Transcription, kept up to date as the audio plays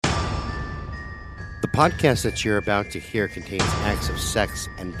The podcast that you're about to hear contains acts of sex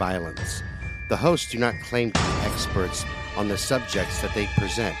and violence. The hosts do not claim to be experts on the subjects that they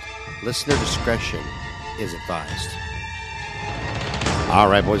present. Listener discretion is advised. All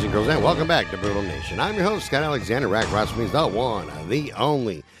right, boys and girls, and welcome back to Brutal Nation. I'm your host, Scott Alexander. Rack Ross means the one, the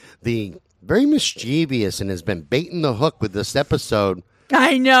only, the very mischievous, and has been baiting the hook with this episode.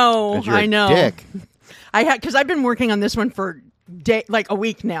 I know. Dick. Because I've been working on this one for like a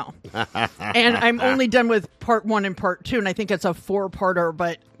week now, and I'm only done with part 1 and part 2, and I think it's a 4-parter.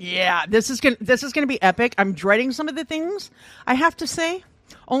 But yeah, this is gonna be epic. I'm dreading some of the things I have to say,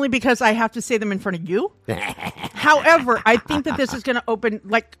 only because I have to say them in front of you. However, I think that this is gonna open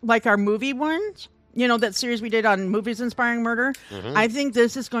like our movie ones. You know, that series we did on movies inspiring murder. Mm-hmm. I think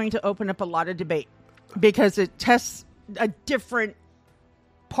this is going to open up a lot of debate because it tests a different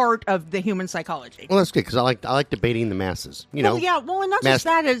part of the human psychology. Well, that's good because I like debating the masses. You know, yeah. Well, and not just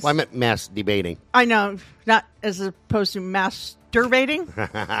that is. Well, I meant mass debating. I know, not as opposed to masturbating.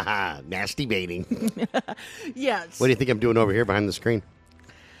 Mass debating. Yes. What do you think I'm doing over here behind the screen?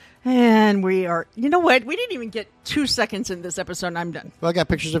 And we are. You know what? We didn't even get 2 seconds in this episode, and I'm done. Well, I got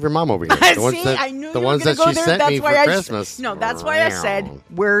pictures of your mom over here. I knew the you ones were that go she there. sent That's me why for Christmas. No, that's why I said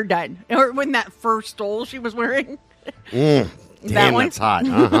we're done. Or when that fur stole she was wearing. Damn, one? that's hot.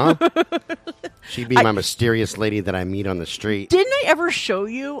 Uh-huh. She'd be my mysterious lady that I meet on the street. Didn't I ever show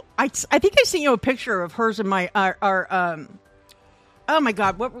you? I think I sent you a picture of hers and my our oh my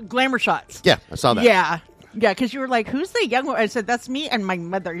God, what glamour shots? Yeah, I saw that. Yeah, because you were like, "Who's the young one?" I said, "That's me and my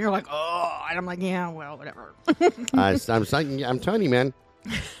mother." You're like, "Oh," and I'm like, "Yeah, well, whatever." I'm telling you, man.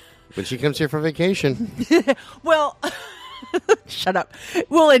 When she comes here for vacation, well. Shut up.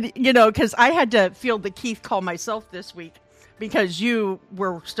 Well, and, you know, because I had to field the Keith call myself this week because you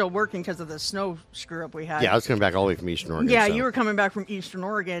were still working because of the snow screw up we had. yeah, I was coming back all the way from Eastern Oregon. Yeah, so. you were coming back from Eastern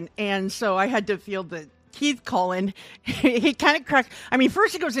Oregon, and so I had to field the Keith call, and he kind of cracked. I mean,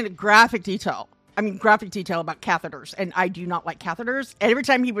 first he goes into graphic detail about catheters, and I do not like catheters. And every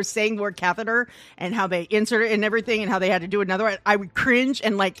time he was saying the word catheter and how they insert it and everything and how they had to do another one, I would cringe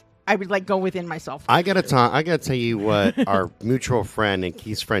and I would go within myself. I gotta tell you what our mutual friend and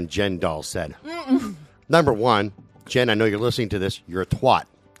Keith's friend Jen Dahl said. Number one, Jen, I know you're listening to this. You're a twat.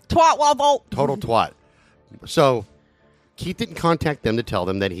 Twat waffle. Total twat. So Keith didn't contact them to tell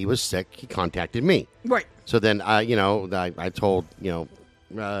them that he was sick. He contacted me. Right. So then I told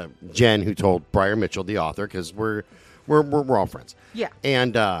Jen, who told Briar Mitchell, the author, because we're all friends. Yeah.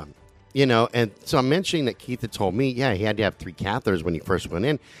 And and so I'm mentioning that Keith had told me, yeah, he had to have 3 catheters when he first went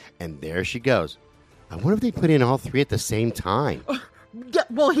in. And there she goes. I wonder if they put in all 3 at the same time. Yeah,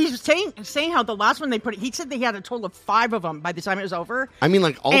 well, he's saying how the last one they put it, he said they had a total of 5 of them by the time it was over. I mean,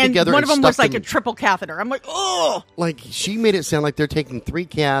 like, all and together. One of them was like a triple catheter. I'm like, oh. Like, she made it sound like they're taking 3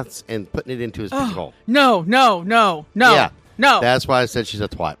 caths and putting it into his big hole. No. Yeah. No. That's why I said she's a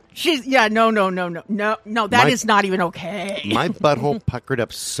twat. No. That is not even okay. My butthole puckered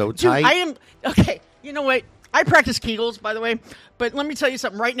up so tight. Dude, I am, okay, you know what? I practice Kegels, by the way, but let me tell you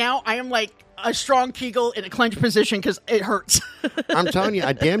something. Right now, I am like a strong Kegel in a clench position because it hurts. I'm telling you,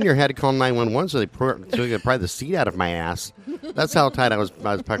 I damn near had to call 911 so they could pry the seat out of my ass. That's how tight I was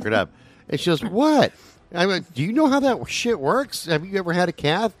puckered up. And she goes, what? I'm like, do you know how that shit works? Have you ever had a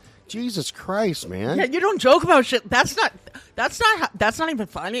cath? Jesus Christ, man. Yeah, you don't joke about shit. That's not even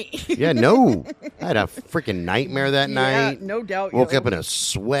funny. Yeah, no. I had a freaking nightmare that night. No doubt. Woke up in a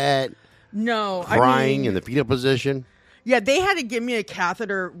sweat. No. Crying in the fetal position. Yeah, they had to give me a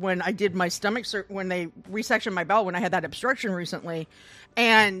catheter when I did my stomach, when they resectioned my bowel, when I had that obstruction recently.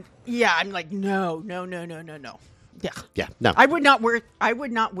 And yeah, I'm like, no. Yeah. Yeah, no. I would not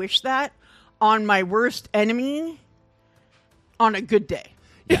wish that on my worst enemy on a good day.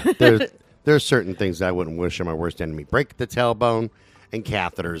 Yeah, there's certain things that I wouldn't wish on my worst enemy. Break the tailbone and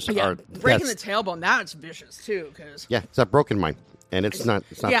catheters are breaking the tailbone. That's vicious too. It's I've broken mine, and it's not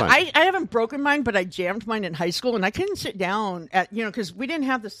fun. I haven't broken mine, but I jammed mine in high school, and I couldn't sit down at because we didn't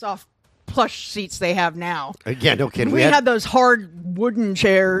have the soft plush seats they have now. Yeah, no kidding. We had those hard wooden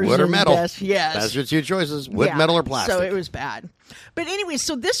chairs, wood or metal. Yes, that's your 2 choices: wood, metal, or plastic. So it was bad. But anyway,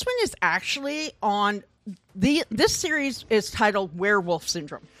 so this one is actually on. This series is titled Werewolf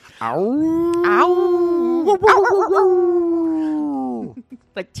Syndrome. Ow. Ow. Ow.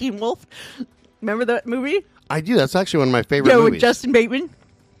 Like Teen Wolf. Remember that movie? I do. That's actually one of my favorite movies. With Justin Bateman.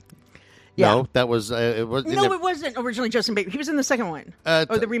 Yeah. No, that was it was. No, it wasn't originally Justin Bateman. He was in the second one, or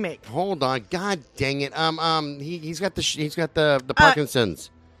the remake. Hold on, God dang it! He's got the Parkinson's.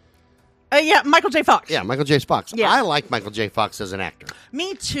 Yeah, Michael J. Fox. Yeah, Michael J. Fox. Yeah. I like Michael J. Fox as an actor.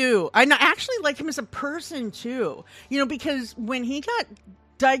 Me too. I actually like him as a person too. Because when he got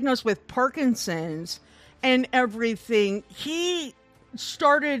diagnosed with Parkinson's and everything, he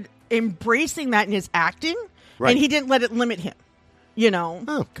started embracing that in his acting, and he didn't let it limit him.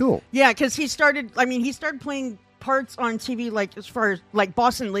 Oh, cool. Yeah, because he started playing parts on TV, like as far as like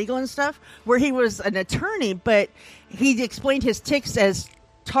Boston Legal and stuff, where he was an attorney, but he explained his tics as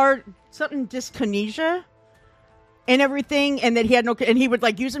something dyskinesia and everything, and that he had and he would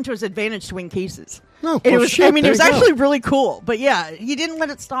like use them to his advantage to win cases. No, it was. Shit, it was actually really cool. But yeah, he didn't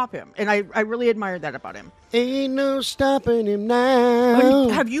let it stop him, and I really admired that about him. Ain't no stopping him now.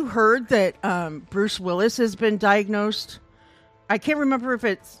 Have you heard that Bruce Willis has been diagnosed? I can't remember if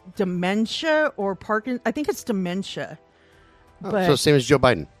it's dementia or Parkinson's. I think it's dementia. But, so same as Joe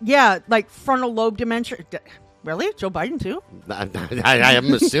Biden. Yeah, like frontal lobe dementia. Really? Joe Biden too? I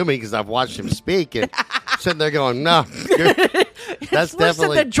am assuming because I've watched him speak and sitting there going, no. That's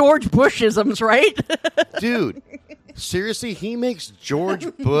definitely the George Bush-isms, right? Dude, seriously, he makes George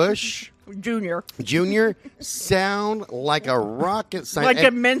Bush Jr. sound like a rocket scientist.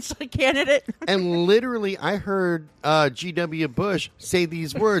 Like a Mensa candidate. And literally, I heard G.W. Bush say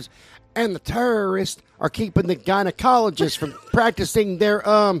these words, and the terrorists are keeping the gynecologists from practicing their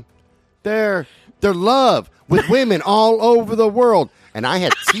love with women all over the world. And I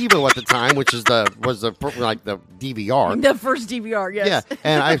had TiVo at the time, which was the DVR. The first DVR, yes. Yeah,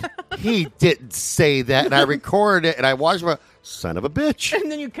 and he didn't say that, and I recorded it, and I watched it. Son of a bitch.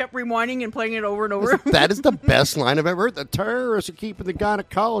 And then you kept rewinding and playing it over and over. That is the best line I've ever heard. The terrorists are keeping the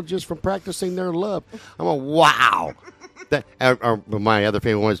gynecologists from practicing their love. I'm a wow. My other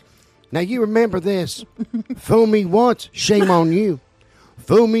favorite one is, now you remember this. Fool me once, shame on you.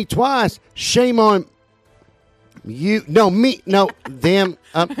 Fool me twice, shame on you. No, me. No, them.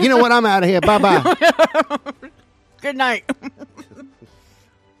 You know what? I'm out of here. Bye-bye. Good night.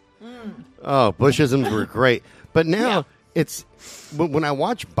 Oh, Bushisms were great. But now it's when I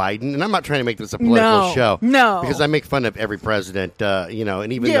watch Biden, and I'm not trying to make this a political show. No. Because I make fun of every president,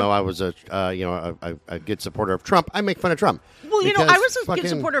 and even though I was a good supporter of Trump, I make fun of Trump. Well, I was a good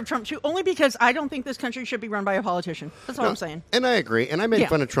supporter of Trump, too, only because I don't think this country should be run by a politician. That's all I'm saying. And I agree. And I made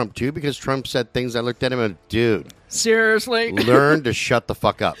fun of Trump, too, because Trump said things. I looked at him and, dude. Seriously? Learn to shut the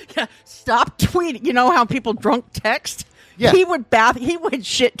fuck up. Yeah, stop tweeting. You know how people drunk text? Yeah. He would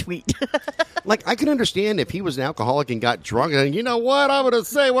shit tweet. Like, I can understand if he was an alcoholic and got drunk and, you know what, I'm going to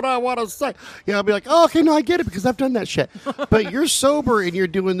say what I want to say. Yeah, I'll be like, oh, okay, no, I get it because I've done that shit. But you're sober and you're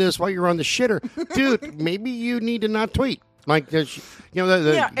doing this while you're on the shitter. Dude, maybe you need to not tweet. Like, you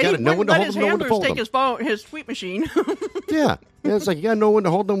got to know when to hold them, know when to fold them. Take his tweet machine. Yeah. It's like, you got to know when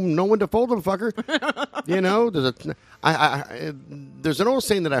to hold them, know when to fold them, fucker. There's an old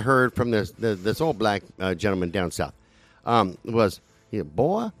saying that I heard from this old black gentleman down south. Was,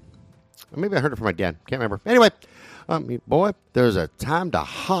 boy, or maybe I heard it from my dad. Can't remember. Anyway, boy, there's a time to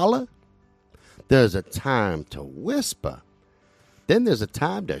holler. There's a time to whisper. Then there's a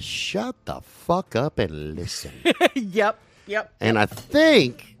time to shut the fuck up and listen. Yep. And I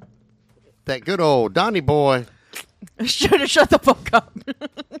think that good old Donnie boy should have shut the fuck up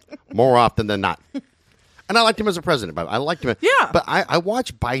more often than not. And I liked him as a president. But I liked him. Yeah. But I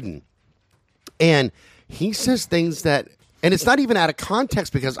watch Biden, and he says things that, and it's not even out of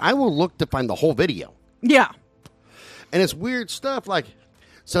context because I will look to find the whole video. Yeah. And it's weird stuff like,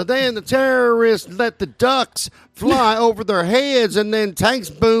 so then the terrorists let the ducks fly over their heads, and then tanks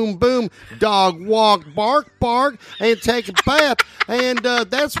boom, boom, dog walk, bark, bark, and take a bath. And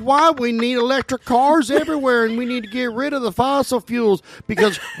that's why we need electric cars everywhere, and we need to get rid of the fossil fuels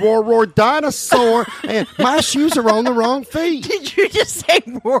because roar, roar, dinosaur, and my shoes are on the wrong feet. Did you just say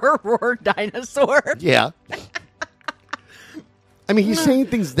roar, roar, dinosaur? Yeah. I mean, he's saying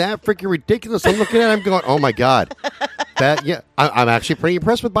things that freaking ridiculous. I'm looking at him going, oh, my God. I'm actually pretty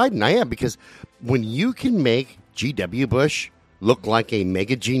impressed with Biden. I am, because when you can make G.W. Bush look like a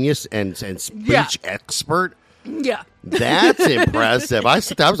mega genius and speech expert, that's impressive. I'm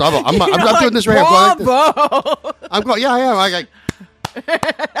doing this right here. Bravo. I'm going, yeah, I am.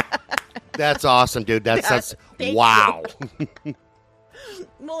 That's awesome, dude. That's wow.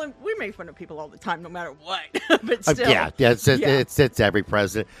 Well, we make fun of people all the time, no matter what. But still, it's every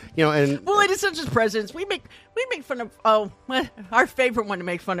president, And well, it isn't just presidents. We make fun of. Our favorite one to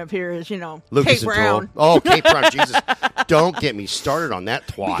make fun of here is Lucas Kate Brown. Oh, Kate Brown, Jesus! Don't get me started on that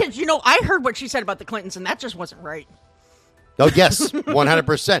twat. Because I heard what she said about the Clintons, and that just wasn't right. Oh, yes,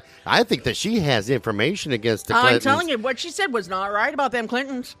 100%. I think that she has information against the Clintons. I'm telling you, what she said was not right about them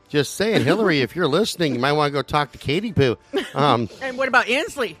Clintons. Just saying, Hillary, if you're listening, you might want to go talk to Katie Poo. And what about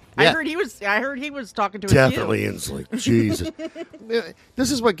Inslee? Yeah. I heard he was talking to his Definitely Inslee. Jesus. This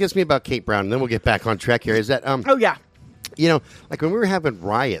is what gets me about Kate Brown, and then we'll get back on track here, is that... like when we were having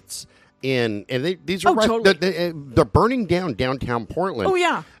riots these are totally. they're burning down downtown Portland. Oh,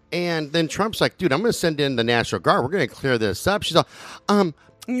 yeah. And then Trump's like, dude, I'm going to send in the National Guard. We're going to clear this up. She's like,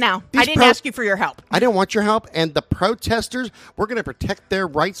 no, I didn't ask you for your help. I didn't want your help. And the protesters, we're going to protect their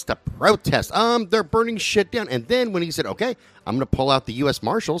rights to protest. They're burning shit down. And then when he said, okay, I'm going to pull out the U.S.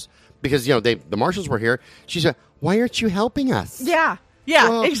 Marshals because, the Marshals were here. She said, why aren't you helping us? Yeah. Yeah,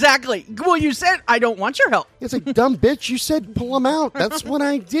 well, exactly. Well, you said, I don't want your help. It's like, dumb bitch, you said pull them out. That's what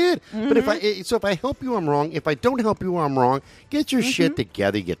I did. Mm-hmm. But if I help you, I'm wrong. If I don't help you, I'm wrong. Get your shit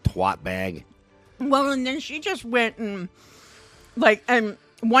together, you twat bag. Well, and then she just went and,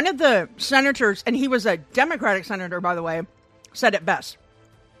 one of the senators, and he was a Democratic senator, by the way, said it best.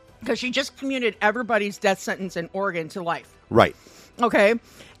 Because she just commuted everybody's death sentence in Oregon to life. Right. Okay.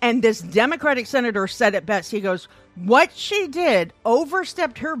 And this Democratic senator said it best. He goes, what she did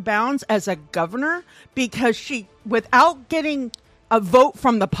overstepped her bounds as a governor because she, without getting a vote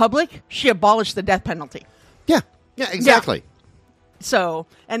from the public, she abolished the death penalty. Yeah. Yeah, exactly. Yeah. So,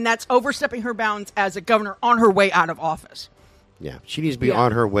 and that's overstepping her bounds as a governor on her way out of office. Yeah, she needs to be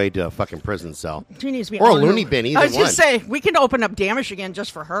on her way to a fucking prison cell. She needs to be or on a loony bin, either one. I was going to say, we can open up Damage again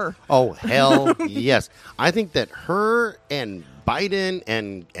just for her. Oh, hell yes. I think that her and Biden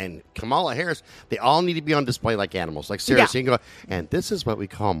and Kamala Harris, they all need to be on display like animals. Like, seriously, you can go, and this is what we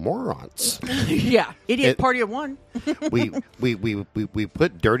call morons. Yeah, idiot party of one. we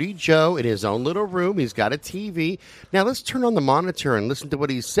put Dirty Joe in his own little room. He's got a TV. Now let's turn on the monitor and listen to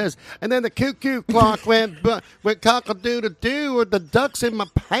what he says. And then the cuckoo clock went cock-a-doodle-doo with the ducks in my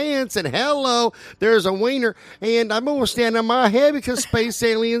pants. And hello, there's a wiener. And I'm going to stand on my head because space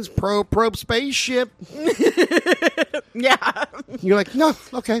aliens probe spaceship. Yeah. You're like, no,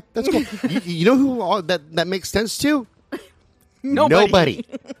 okay, that's cool. You know who that makes sense to? Nobody.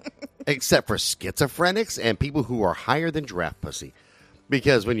 Except for schizophrenics and people who are higher than giraffe pussy.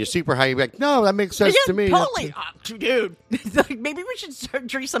 Because when you're super high, you're like, no, that makes sense to me. Totally. Dude, maybe we should start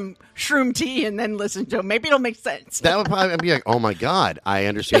drink some shroom tea and then listen to him. Maybe it'll make sense. That would probably be like, oh my God, I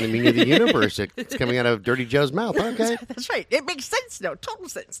understand the meaning of the universe. It's coming out of Dirty Joe's mouth. Okay. That's right. It makes sense now. Total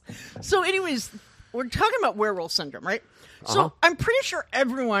sense. So anyways, we're talking about werewolf syndrome, right? So I'm pretty sure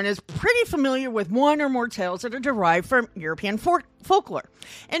everyone is pretty familiar with one or more tales that are derived from European folklore.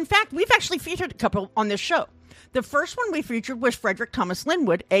 In fact, we've actually featured a couple on this show. The first one we featured was Frederick Thomas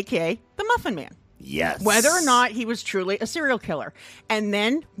Linwood, a.k.a. the Muffin Man. Yes. Whether or not he was truly a serial killer. And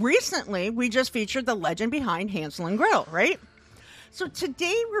then recently, we just featured the legend behind Hansel and Gretel, right? So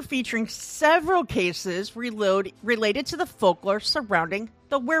today we're featuring several cases related to the folklore surrounding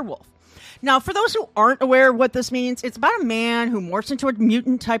the werewolf. Now, for those who aren't aware of what this means, it's about a man who morphs into a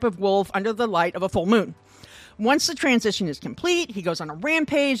mutant type of wolf under the light of a full moon. Once the transition is complete, he goes on a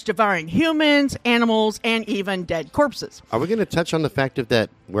rampage, devouring humans, animals, and even dead corpses. Are we going to touch on the fact that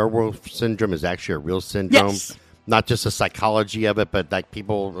werewolf syndrome is actually a real syndrome? Yes. Not just the psychology of it, but like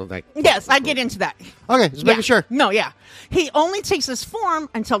people like... Yes, I get into that. Okay, just making sure. No, yeah. He only takes this form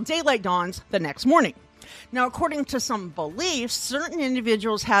until daylight dawns the next morning. Now, according to some beliefs, certain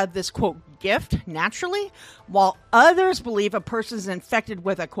individuals have this, quote, gift naturally, while others believe a person is infected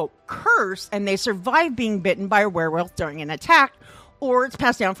with a, quote, curse, and they survive being bitten by a werewolf during an attack, or it's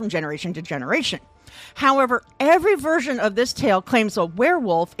passed down from generation to generation. However, every version of this tale claims a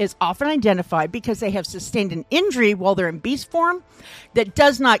werewolf is often identified because they have sustained an injury while they're in beast form that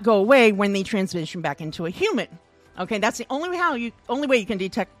does not go away when they transition back into a human. Okay, that's the only way you can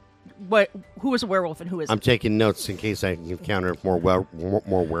detect who is a werewolf and who isn't. I'm taking notes in case I encounter more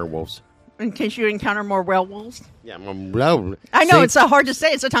werewolves. In case you encounter more werewolves? Yeah, I know, it's hard to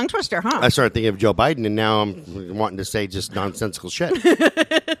say. It's a tongue twister, huh? I started thinking of Joe Biden, and now I'm wanting to say just nonsensical shit.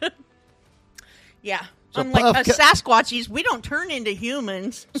 Yeah. So unlike Sasquatchies, we don't turn into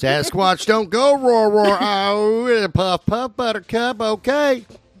humans. Sasquatch don't go roar, roar. Oh, puff, puff, buttercup, okay.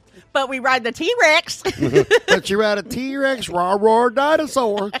 But we ride the T-Rex. But you ride a T-Rex, roar, roar,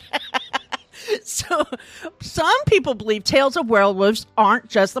 dinosaur. So, some people believe tales of werewolves aren't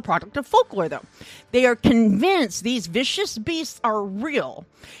just the product of folklore, though. They are convinced these vicious beasts are real.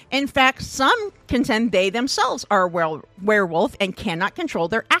 In fact, some contend they themselves are a werewolf and cannot control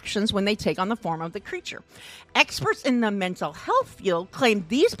their actions when they take on the form of the creature. Experts in the mental health field claim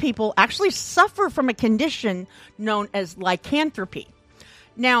these people actually suffer from a condition known as lycanthropy.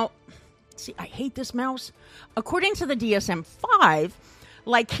 Now, see, I hate this mouse. According to the DSM-5,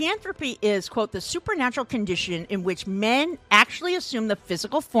 lycanthropy is, quote, the supernatural condition in which men actually assume the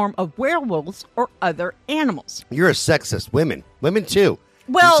physical form of werewolves or other animals. You're a sexist. Women too.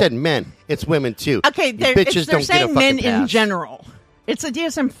 Well, you said men. It's women too. Okay, they're saying men in general. It's a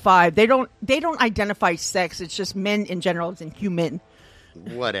DSM-5. They don't identify sex. It's just men in general as in human.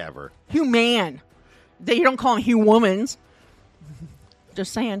 Whatever. Human. They don't call them humans.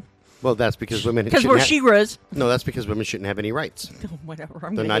 Just saying. Well, that's because women because we're She-Ras. No, that's because women shouldn't have any rights.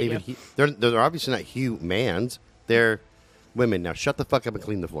 Whatever. They're not even. They're obviously not humans. They're women. Now shut the fuck up and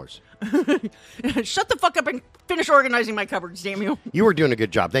clean the floors. Shut the fuck up and finish organizing my cupboards, damn you. You were doing a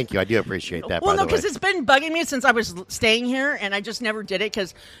good job. Thank you. I do appreciate that. Well, no, because it's been bugging me since I was staying here, and I just never did it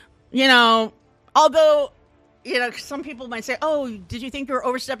because, you know, although, you know, some people might say, oh, did you think you were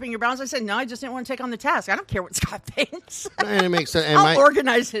overstepping your bounds? I said, no, I just didn't want to take on the task. I don't care what Scott thinks. And it makes sense. And I'll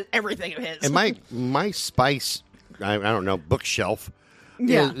organize everything of his. And my spice, I don't know, bookshelf.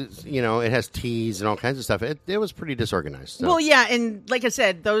 Yeah. You know, it has teas and all kinds of stuff. It was pretty disorganized. So. Well, yeah, and like I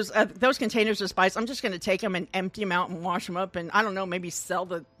said, those containers of spice, I'm just going to take them and empty them out and wash them up and, I don't know, maybe sell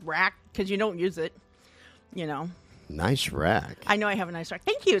the rack because you don't use it, you know. Nice rack. I know I have a nice rack.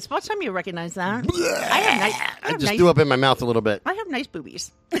 Thank you. It's about time you recognize that. I just threw up in my mouth a little bit. I have nice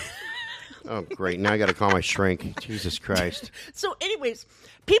boobies. Oh, great. Now I got to call my shrink. Jesus Christ. So anyways,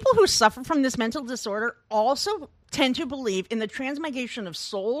 people who suffer from this mental disorder also tend to believe in the transmigration of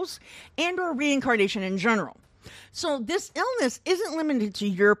souls and or reincarnation in general. So this illness isn't limited to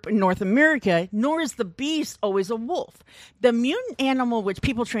Europe and North America, nor is the beast always a wolf. The mutant animal which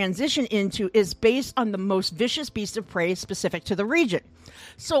people transition into is based on the most vicious beast of prey specific to the region.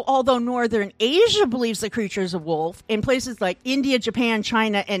 So although Northern Asia believes the creature is a wolf, in places like India, Japan,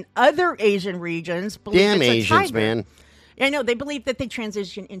 China, and other Asian regions believe Damn it's a Asians, tiger. man. I know, they believe that they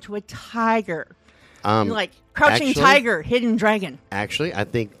transition into a tiger. Like crouching actually, tiger, hidden dragon. Actually, I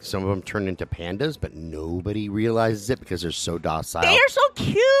think some of them turn into pandas, but nobody realizes it because they're so docile. They are so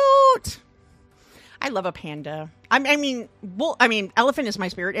cute. I love a panda. I mean, elephant is my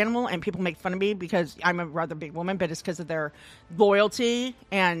spirit animal, and people make fun of me because I'm a rather big woman, but it's because of their loyalty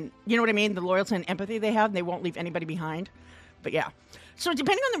and, you know what I mean, the loyalty and empathy they have. They won't leave anybody behind. But yeah. So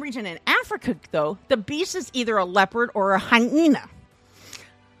depending on the region in Africa, though, the beast is either a leopard or a hyena.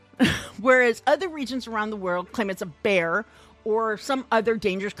 Whereas other regions around the world claim it's a bear or some other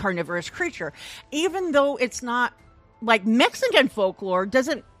dangerous carnivorous creature. Even though it's not like Mexican folklore,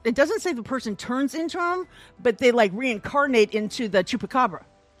 doesn't say the person turns into them, but they like reincarnate into the chupacabra.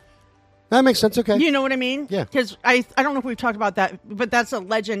 That makes sense. Okay. You know what I mean? Yeah. Because I don't know if we've talked about that, but that's a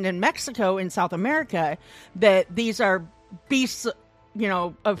legend in Mexico, in South America, that these are beasts, you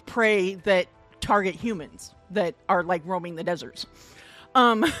know, of prey that target humans that are like roaming the deserts.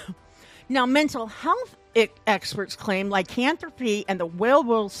 Now, mental health experts claim lycanthropy and the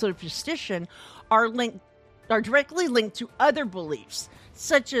werewolf superstition are directly linked to other beliefs,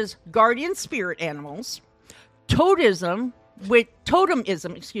 such as guardian spirit animals, totemism.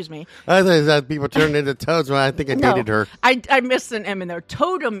 Excuse me. I think that people turn into toads when I think I dated her. I missed an M in there.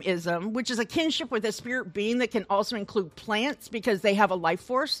 Totemism, which is a kinship with a spirit being that can also include plants because they have a life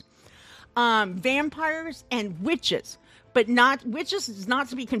force. Vampires and witches. But witches is not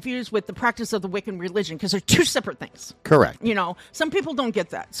to be confused with the practice of the Wiccan religion because they're two separate things. Correct. You know, some people don't get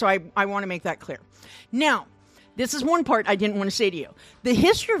that. So I want to make that clear. Now, this is one part I didn't want to say to you. The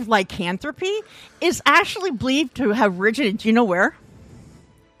history of lycanthropy is actually believed to have originated, do you know where?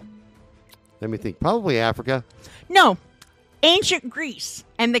 Let me think. Probably Africa. No. Ancient Greece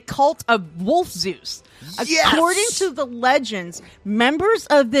and the cult of Wolf Zeus. Yes! According to the legends, members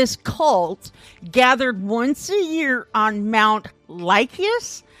of this cult gathered once a year on Mount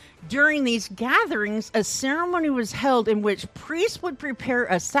Lycaeus. During these gatherings, a ceremony was held in which priests would prepare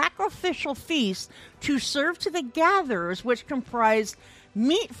a sacrificial feast to serve to the gatherers, which comprised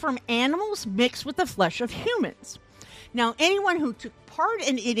meat from animals mixed with the flesh of humans. Now, anyone who took part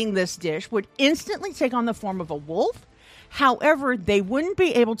in eating this dish would instantly take on the form of a wolf. However, they wouldn't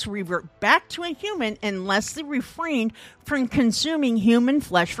be able to revert back to a human unless they refrained from consuming human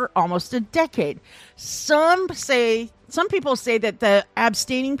flesh for almost a decade. Some people say that the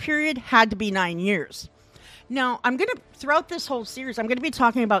abstaining period had to be 9 years. Now, throughout this whole series, I'm going to be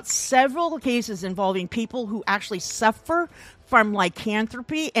talking about several cases involving people who actually suffer from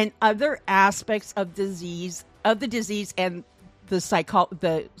lycanthropy and other aspects of the disease and the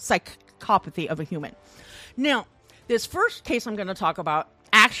psychopathy of a human. Now, this first case I'm going to talk about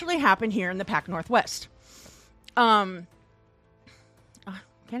actually happened here in the Pac Northwest. I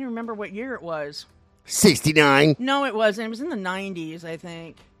can't remember what year it was. 69. No, it wasn't. It was in the 90s, I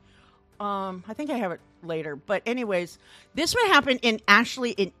think. I think I have it later. But anyways, this one happened in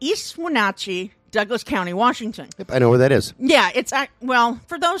East Wenatchee, Douglas County, Washington. Yep, I know where that is. Yeah,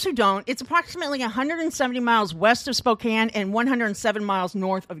 for those who don't, it's approximately 170 miles west of Spokane and 107 miles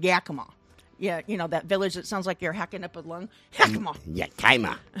north of Yakima. Yeah, that village that sounds like you're hacking up a lung. Yakima.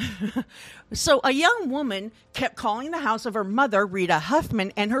 Yakima. So a young woman kept calling the house of her mother, Rita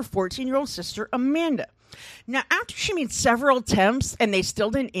Huffman, and her 14-year-old sister, Amanda. Now, after she made several attempts and they still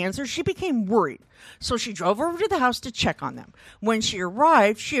didn't answer, she became worried. So she drove over to the house to check on them. When she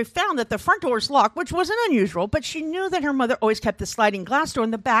arrived, she had found that the front door was locked, which wasn't unusual, but she knew that her mother always kept the sliding glass door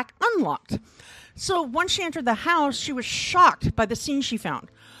in the back unlocked. So once she entered the house, she was shocked by the scene she found.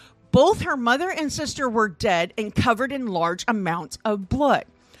 Both her mother and sister were dead and covered in large amounts of blood.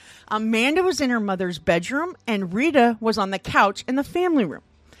 Amanda was in her mother's bedroom, and Rita was on the couch in the family room.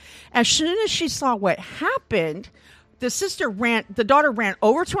 As soon as she saw what happened, the daughter ran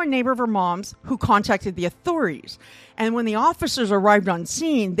over to a neighbor of her mom's who contacted the authorities. And when the officers arrived on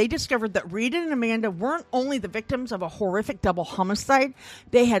scene, they discovered that Rita and Amanda weren't only the victims of a horrific double homicide,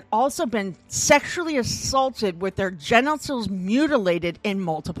 they had also been sexually assaulted with their genitals mutilated in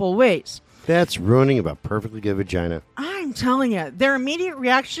multiple ways. That's ruining of a perfectly good vagina. I'm telling you, their immediate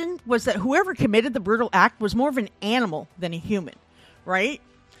reaction was that whoever committed the brutal act was more of an animal than a human, right?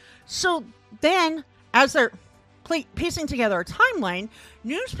 So then, as they're piecing together a timeline,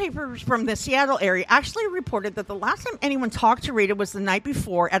 newspapers from the Seattle area actually reported that the last time anyone talked to Rita was the night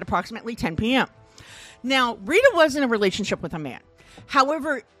before at approximately 10 p.m. Now, Rita was in a relationship with a man.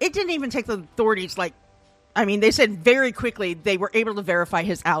 However, it didn't even take the authorities, they said very quickly they were able to verify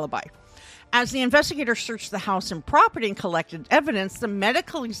his alibi. As the investigators searched the house and property and collected evidence, the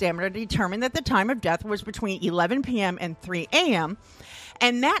medical examiner determined that the time of death was between 11 p.m. and 3 a.m.,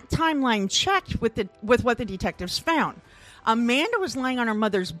 and that timeline checked with what the detectives found. Amanda was lying on her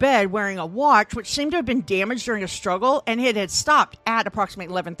mother's bed wearing a watch, which seemed to have been damaged during a struggle, and it had stopped at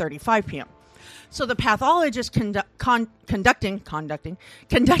approximately 11:35 p.m. So the pathologist conducting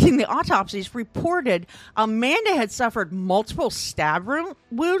the autopsies reported Amanda had suffered multiple stab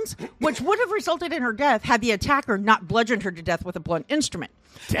wounds, which would have resulted in her death had the attacker not bludgeoned her to death with a blunt instrument.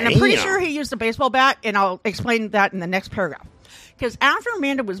 Damn. And I'm pretty sure he used a baseball bat, and I'll explain that in the next paragraph. Because after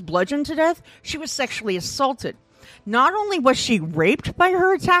Amanda was bludgeoned to death, she was sexually assaulted. Not only was she raped by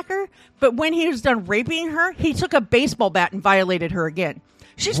her attacker, but when he was done raping her, he took a baseball bat and violated her again.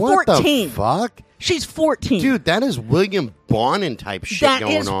 She's 14. What the fuck? She's 14. Dude, that is William Bonin type shit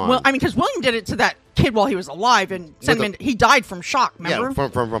going on. Well, because William did it to that kid while he was alive and he died from shock, remember? Yeah,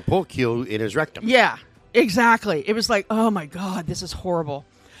 from a poke cue in his rectum. Yeah, exactly. It was like, oh my God, this is horrible.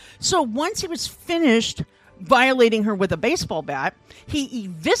 So once he was finished violating her with a baseball bat, he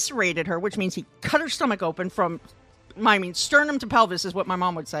eviscerated her, which means he cut her stomach open from, sternum to pelvis is what my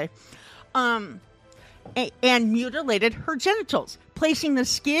mom would say, and mutilated her genitals, placing the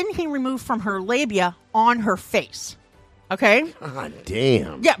skin he removed from her labia on her face. Okay? God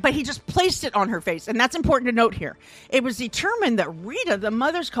damn. Yeah, but he just placed it on her face, and that's important to note here. It was determined that Rita, the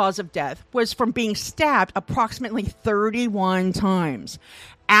mother's cause of death, was from being stabbed approximately 31 times.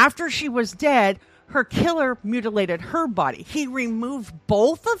 After she was dead, her killer mutilated her body. He removed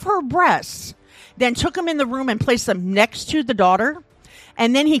both of her breasts, then took them in the room and placed them next to the daughter,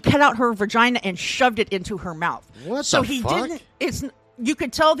 and then he cut out her vagina and shoved it into her mouth. What the fuck? You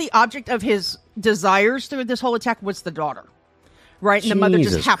could tell the object of his desires through this whole attack was the daughter, right? And the mother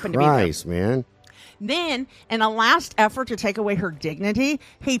just happened to be there. Man. Then, in a last effort to take away her dignity,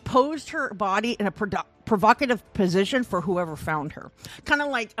 he posed her body in a provocative position for whoever found her. Kind of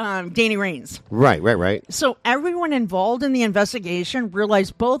like Danny Raines. Right. So everyone involved in the investigation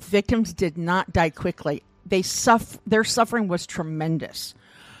realized both victims did not die quickly. Their suffering was tremendous.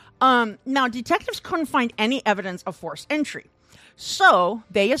 Now, detectives couldn't find any evidence of forced entry. So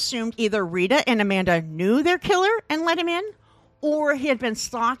they assumed either Rita and Amanda knew their killer and let him in, or he had been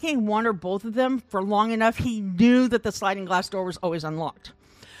stalking one or both of them for long enough he knew that the sliding glass door was always unlocked.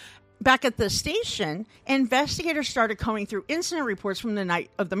 Back at the station, investigators started combing through incident reports from the night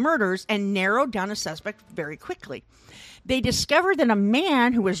of the murders and narrowed down a suspect very quickly. They discovered that a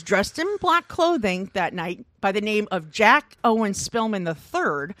man who was dressed in black clothing that night by the name of Jack Owen Spillman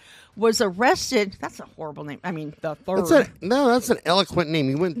III was arrested. That's a horrible name. The third. That's an eloquent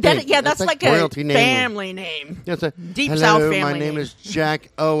name. You wouldn't think. That's like a family name. That's Deep South family my name is Jack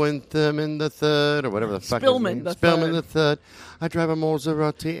Owen Thurman III, or whatever the fuck Spillman his name. Spillman III. I drive a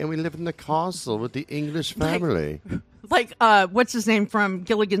Maserati, and we live in the castle with the English family. What's his name from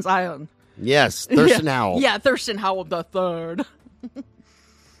Gilligan's Island? Yes, Thurston Howell. Yeah, Thurston Howell III.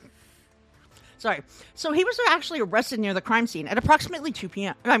 Sorry. So he was actually arrested near the crime scene at approximately 2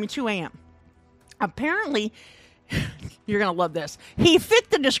 a.m. Apparently, you're going to love this. He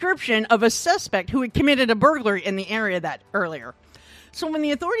fit the description of a suspect who had committed a burglary in the area that earlier. So when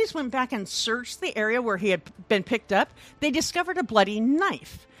the authorities went back and searched the area where he had been picked up, they discovered a bloody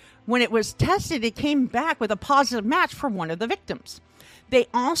knife. When it was tested, it came back with a positive match for one of the victims. They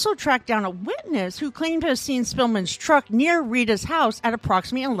also tracked down a witness who claimed to have seen Spillman's truck near Rita's house at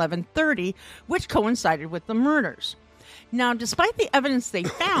approximately 11:30, which coincided with the murders. Now, despite the evidence they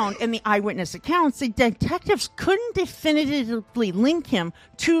found and the eyewitness accounts, the detectives couldn't definitively link him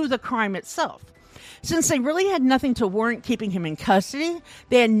to the crime itself. Since they really had nothing to warrant keeping him in custody,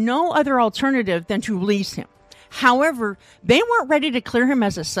 they had no other alternative than to release him. However, they weren't ready to clear him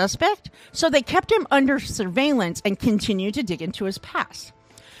as a suspect, so they kept him under surveillance and continued to dig into his past.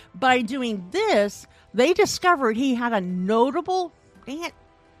 By doing this, they discovered he had a notable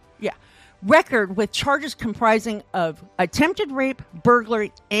record with charges comprising of attempted rape,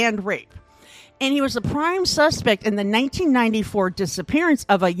 burglary, and rape. And he was a prime suspect in the 1994 disappearance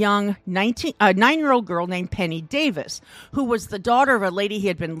of a young 9-year-old girl named Penny Davis, who was the daughter of a lady he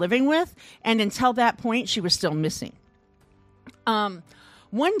had been living with, and until that point, she was still missing.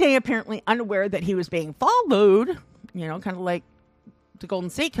 One day, apparently unaware that he was being followed, kind of like the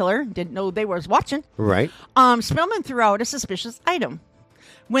Golden State Killer, didn't know they was watching. Right. Spillman threw out a suspicious item.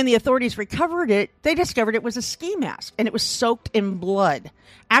 When the authorities recovered it, they discovered it was a ski mask, and it was soaked in blood.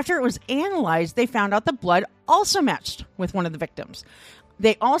 After it was analyzed, they found out the blood also matched with one of the victims.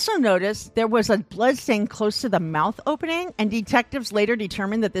 They also noticed there was a blood stain close to the mouth opening, and detectives later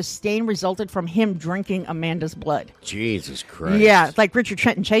determined that this stain resulted from him drinking Amanda's blood. Jesus Christ. Yeah, it's like Richard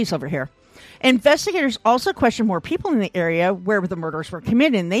Trenton Chase over here. Investigators also questioned more people in the area where the murders were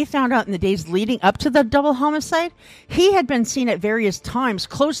committed, and they found out in the days leading up to the double homicide, he had been seen at various times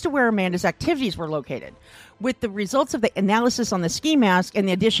close to where Amanda's activities were located. With the results of the analysis on the ski mask and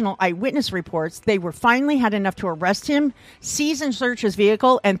the additional eyewitness reports, they were finally had enough to arrest him, seize and search his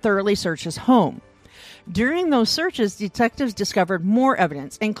vehicle, and thoroughly search his home. During those searches, detectives discovered more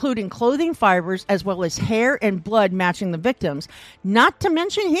evidence, including clothing fibers as well as hair and blood matching the victims. Not to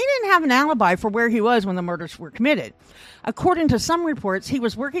mention, he didn't have an alibi for where he was when the murders were committed. According to some reports, he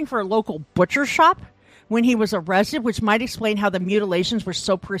was working for a local butcher shop when he was arrested, which might explain how the mutilations were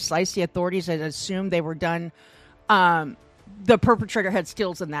so precise the authorities had assumed they were done. The perpetrator had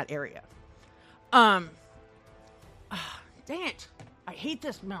skills in that area. Dang it. I hate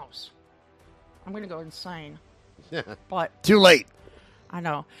this mouse. I'm going to go insane. But Too late. I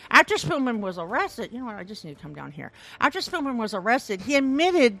know. After Spillman was arrested, you know what? I just need to come down here. After Spillman was arrested, he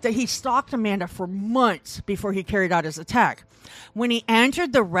admitted that he stalked Amanda for months before he carried out his attack. When he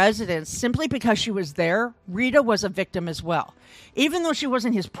entered the residence, simply because she was there, Rita was a victim as well. Even though she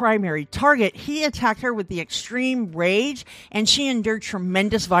wasn't his primary target, he attacked her with the extreme rage, and she endured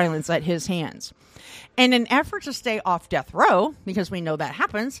tremendous violence at his hands. In an effort to stay off death row, because we know that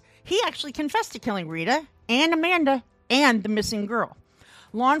happens, he actually confessed to killing Rita and Amanda and the missing girl.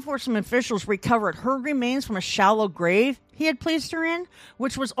 Law enforcement officials recovered her remains from a shallow grave he had placed her in,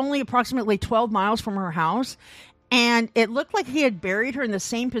 which was only approximately 12 miles from her house, and it looked like he had buried her in the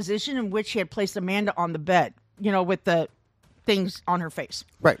same position in which he had placed Amanda on the bed, with the things on her face.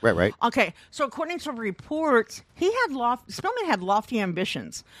 Right. Okay, so according to reports, Spillman had lofty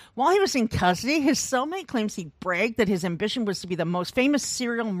ambitions. While he was in custody, his cellmate claims he bragged that his ambition was to be the most famous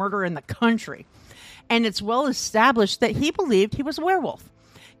serial murderer in the country. And it's well established that he believed he was a werewolf.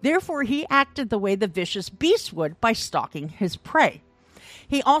 Therefore, he acted the way the vicious beast would by stalking his prey.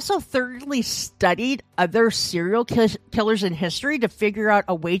 He also thoroughly studied other serial killers in history to figure out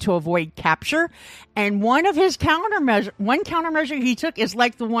a way to avoid capture. And one countermeasure he took is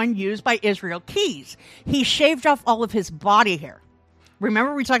like the one used by Israel Keyes. He shaved off all of his body hair.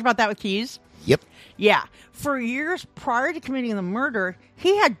 Remember we talked about that with Keyes? Yep. Yeah. For years prior to committing the murder,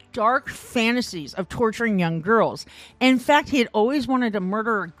 he had dark fantasies of torturing young girls. In fact, he had always wanted to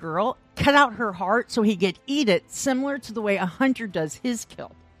murder a girl, cut out her heart so he could eat it, similar to the way a hunter does his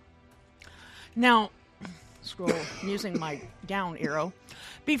kill. Now, scroll using my down arrow.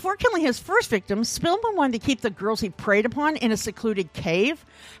 Before killing his first victim, Spillman wanted to keep the girls he preyed upon in a secluded cave.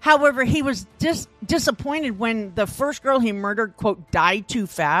 However, he was disappointed when the first girl he murdered, quote, died too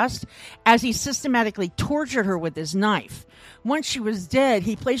fast, as he systematically tortured her with his knife. Once she was dead,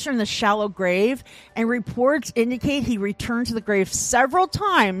 he placed her in the shallow grave, and reports indicate he returned to the grave several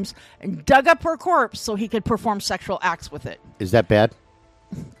times and dug up her corpse so he could perform sexual acts with it. Is that bad?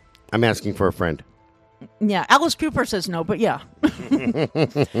 I'm asking for a friend. Yeah, Alice Cooper says no, but yeah.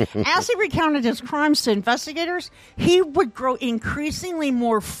 As he recounted his crimes to investigators, he would grow increasingly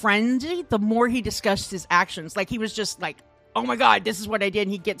more frenzied the more he discussed his actions. Like, he was just like, oh my God, this is what I did.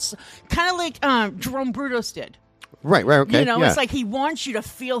 And he gets kind of like Jerome Brutus did. Right, okay. It's like he wants you to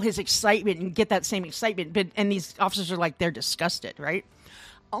feel his excitement and get that same excitement. And these officers are like, they're disgusted, right?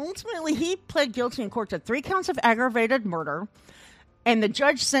 Ultimately, he pled guilty in court to 3 counts of aggravated murder, and the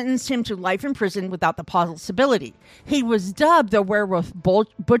judge sentenced him to life in prison without the possibility. He was dubbed the werewolf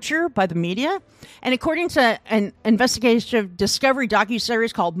butcher by the media, and according to an investigative Discovery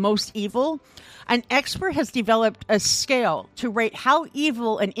docuseries called Most Evil, an expert has developed a scale to rate how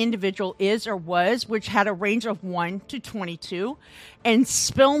evil an individual is or was, which had a range of 1 to 22, and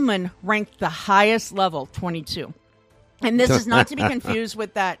Spillman ranked the highest level, 22. And this is not to be confused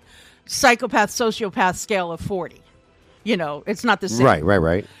with that psychopath-sociopath scale of 40. You know, it's not the same.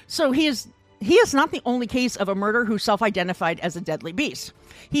 Right. So he is not the only case of a murderer who self-identified as a deadly beast.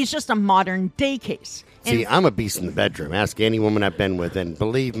 He's just a modern-day case. See, I'm a beast in the bedroom. Ask any woman I've been with, and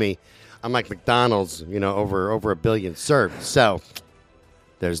believe me, I'm like McDonald's, over 1 billion served. So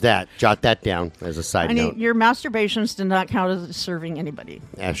there's that. Jot that down as a side note. Your masturbations do not count as serving anybody.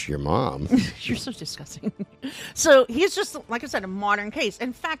 Ask your mom. You're so disgusting. So he's just, like I said, a modern case.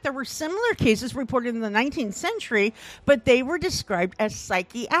 In fact, there were similar cases reported in the 19th century, but they were described as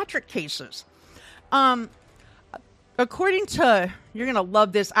psychiatric cases. According to, you're going to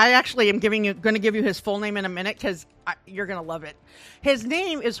love this. I actually am going to give you his full name in a minute because you're going to love it. His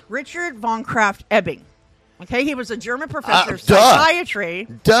name is Richard von Krafft-Ebing. Okay, he was a German professor of psychiatry.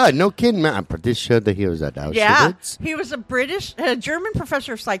 No kidding, man. I'm pretty sure that he was at Auschwitz. Yeah, he was a German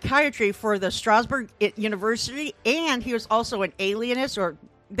professor of psychiatry for the Strasbourg University, and he was also an alienist, or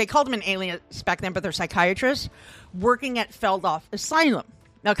they called him an alienist back then, but they're psychiatrists, working at Feldhof Asylum.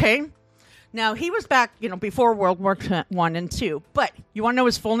 Okay, now he was back, before World War I and II. But you want to know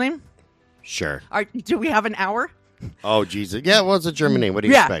his full name? Sure. Do we have an hour? Oh, Jesus. Yeah, what's the German name? What do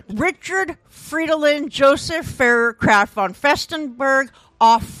you expect? Richard Fridolin Joseph Ferrer Kraft von Festenberg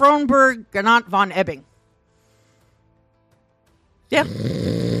auf Fronberg Genannt von Ebing. Yeah.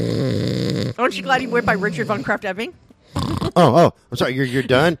 Aren't you glad he went by Richard von Krafft-Ebing? Oh, I'm sorry. You're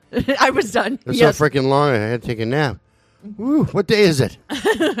done? I was done. It's so freaking long. I had to take a nap. Woo, what day is it?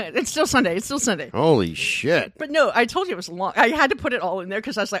 It's still Sunday. Holy shit. But no, I told you it was long. I had to put it all in there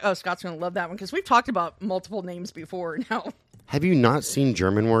because I was like, oh, Scott's going to love that one because we've talked about multiple names before now. Have you not seen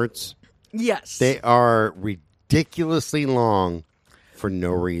German words? Yes. They are ridiculously long for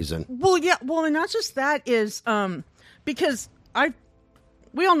no reason. Well, yeah. Well, and not just that is because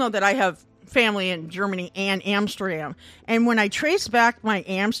we all know that I have family in Germany and Amsterdam. And when I trace back my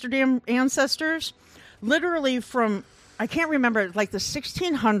Amsterdam ancestors, literally from, I can't remember, like the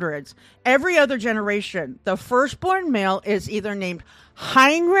 1600s, every other generation, the firstborn male is either named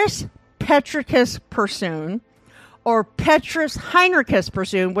Heinrich Petricus Persoon or Petrus Heinricus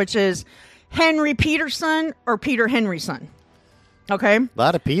Persoon, which is Henry Peterson or Peter Henry's son. Okay? A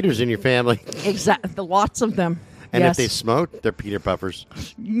lot of Peters in your family. Exactly. Lots of them. And yes. If they smoked, they're Peter Puffers.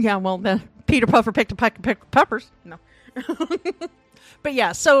 Yeah, well, the Peter Puffer picked a pack of peppers. No. But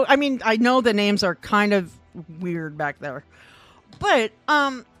yeah, so, I mean, I know the names are kind of weird back there. But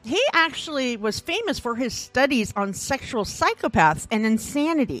he actually was famous for his studies on sexual psychopaths and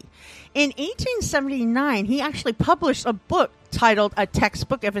insanity. In 1879, he actually published a book titled A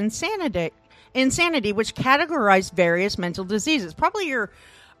Textbook of Insanity, which categorized various mental diseases. Probably your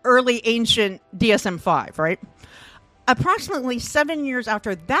early ancient DSM-5, right? Approximately 7 years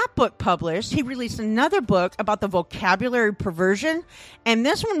after that book published, he released another book about the vocabulary perversion, and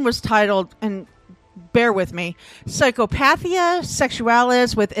this one was titled, and bear with me, Psychopathia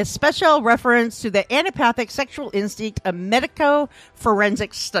Sexualis, with a special reference to the anapathic sexual instinct, a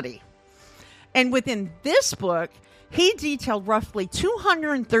medico-forensic study. And within this book, he detailed roughly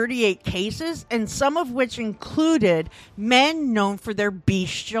 238 cases, and some of which included men known for their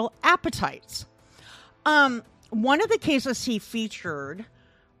bestial appetites. One of the cases he featured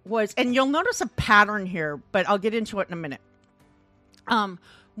was, and you'll notice a pattern here, but I'll get into it in a minute.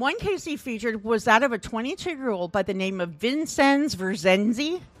 One case he featured was that of a 22-year-old by the name of Vincenz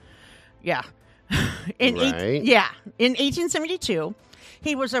Verzenzi. Yeah. In 1872,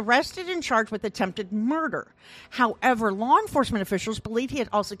 he was arrested and charged with attempted murder. However, law enforcement officials believe he had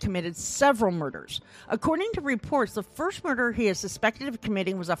also committed several murders. According to reports, the first murder he is suspected of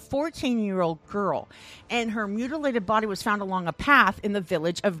committing was a 14-year-old girl, and her mutilated body was found along a path in the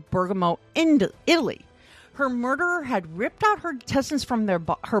village of Bergamo, Italy. Her murderer had ripped out her intestines from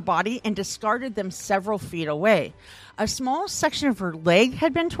her body and discarded them several feet away. A small section of her leg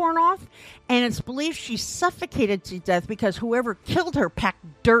had been torn off, and it's believed she suffocated to death because whoever killed her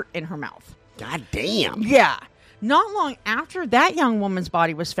packed dirt in her mouth. God damn. Yeah. Not long after that young woman's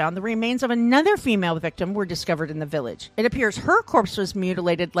body was found, the remains of another female victim were discovered in the village. It appears her corpse was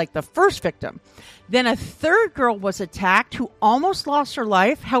mutilated like the first victim. Then a third girl was attacked who almost lost her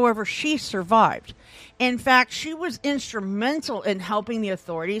life. However, she survived. In fact, she was instrumental in helping the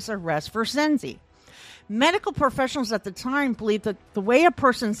authorities arrest Verzenzi. Medical professionals at the time believed that the way a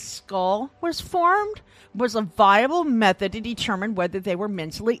person's skull was formed was a viable method to determine whether they were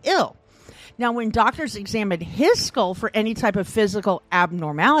mentally ill. Now, when doctors examined his skull for any type of physical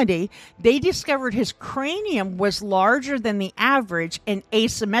abnormality, they discovered his cranium was larger than the average and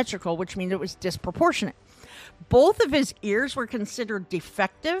asymmetrical, which means it was disproportionate. Both of his ears were considered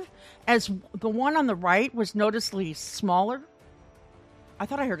defective, as the one on the right was noticeably smaller. I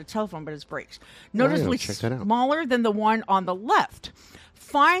thought I heard a telephone, but it breaks. Noticeably smaller than the one on the left.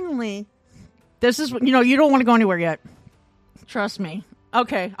 Finally, this is, you don't want to go anywhere yet. Trust me.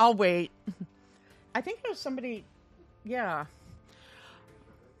 Okay, I'll wait. I think it was somebody, yeah.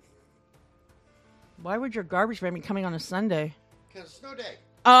 Why would your garbage man be coming on a Sunday? Because it's snow day.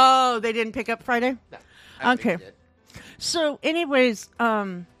 Oh, they didn't pick up Friday? No. Okay. So, anyways,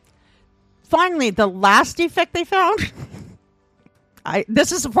 finally, the last defect they found,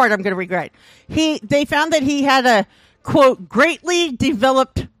 this is the part I'm going to regret. They found that he had a, quote, greatly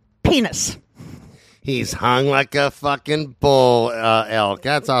developed penis. He's hung like a fucking bull elk.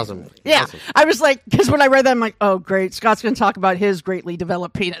 That's awesome. Yeah. Awesome. I was like, because when I read that, I'm like, oh, great. Scott's going to talk about his greatly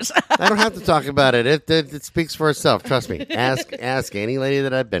developed penis. I don't have to talk about it. It speaks for itself. Trust me. Ask any lady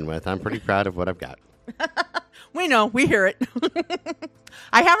that I've been with. I'm pretty proud of what I've got. We know. We hear it.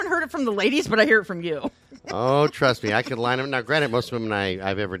 I haven't heard it from the ladies, but I hear it from you. Oh, trust me. I could line them. Now, granted, most of them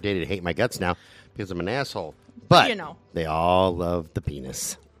I've ever dated hate my guts now because I'm an asshole. But they all love the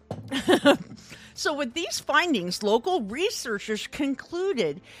penis. So with these findings, local researchers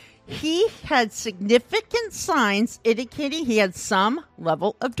concluded he had significant signs indicating he had some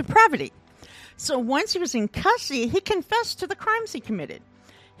level of depravity. So once he was in custody, he confessed to the crimes he committed.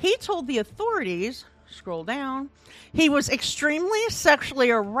 He told the authorities, scroll down, he was extremely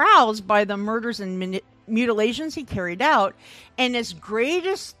sexually aroused by the murders and mutilations he carried out, and his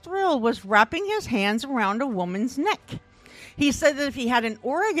greatest thrill was wrapping his hands around a woman's neck. He said that if he had an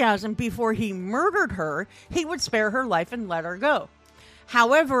orgasm before he murdered her, he would spare her life and let her go.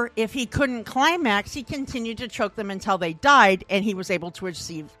 However, if he couldn't climax, he continued to choke them until they died, and he was able to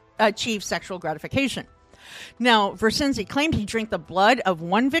achieve sexual gratification. Now, Vercinzi claimed he drank the blood of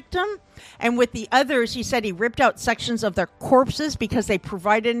one victim, and with the others, he said he ripped out sections of their corpses because they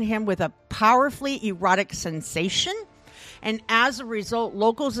provided him with a powerfully erotic sensation. And as a result,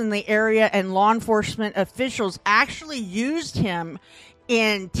 locals in the area and law enforcement officials actually used him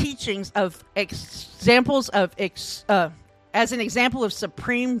in teachings of examples of as an example of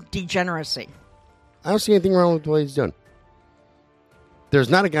supreme degeneracy. I don't see anything wrong with what he's done.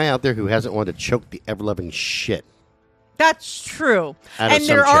 There's not a guy out there who hasn't wanted to choke the ever-loving shit. That's true. And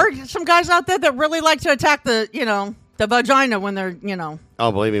there are some guys out there that really like to attack the vagina when they're,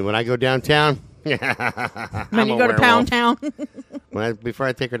 Oh, believe me, when I go downtown... When you go to Pound Town. Before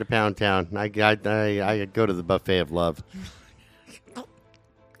I take her to Pound Town, I go to the buffet of love.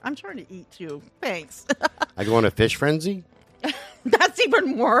 I'm trying to eat too. Thanks. I go on a fish frenzy. That's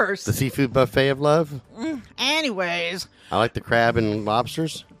even worse. The seafood buffet of love. Anyways. I like the crab and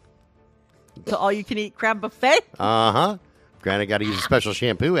lobsters. The all-you-can-eat crab buffet? Uh-huh. Granted, I got to use a special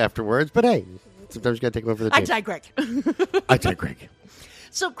shampoo afterwards, but hey, sometimes you got to take one for the team. I digress.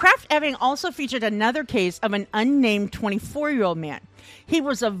 So Kraft Eving also featured another case of an unnamed 24-year-old man. He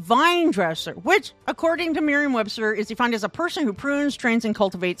was a vine dresser, which, according to Merriam-Webster, is defined as a person who prunes, trains, and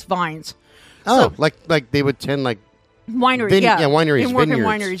cultivates vines. Oh, so, like they would tend like wineries, wineries, and work in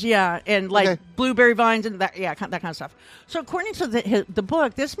wineries, and like blueberry vines and that kind of stuff. So according to the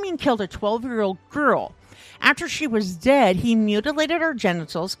book, this man killed a 12-year-old girl. After she was dead, he mutilated her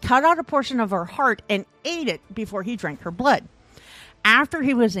genitals, cut out a portion of her heart, and ate it before he drank her blood. After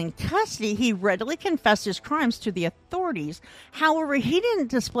he was in custody, he readily confessed his crimes to the authorities. However, he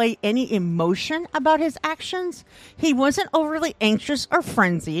didn't display any emotion about his actions. He wasn't overly anxious or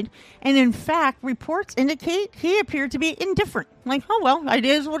frenzied. And in fact, reports indicate he appeared to be indifferent. Like, oh, well, it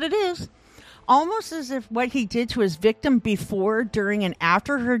is what it is. Almost as if what he did to his victim before, during, and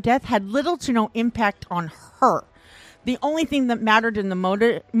after her death had little to no impact on her. The only thing that mattered in the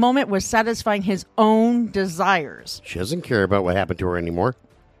moment was satisfying his own desires. She doesn't care about what happened to her anymore.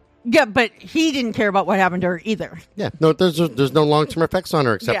 Yeah, but he didn't care about what happened to her either. Yeah, no, there's no long-term effects on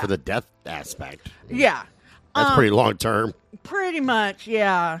her except for the death aspect. Yeah. That's pretty long-term. Pretty much,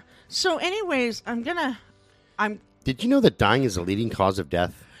 yeah. So anyways, Did you know that dying is a leading cause of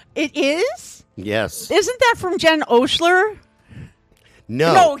death? It is? Yes. Isn't that from Jen Oshler?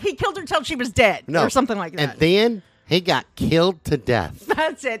 No, he killed her till she was dead or something like that. And then... he got killed to death.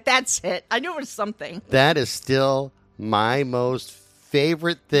 That's it. I knew it was something. That is still my most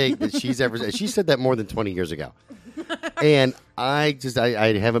favorite thing that she's ever said. She said that more than 20 years ago. And I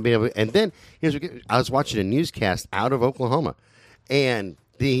haven't been able to. And then I was watching a newscast out of Oklahoma, and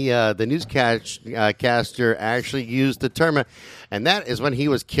the newscaster actually used the term, and that is when he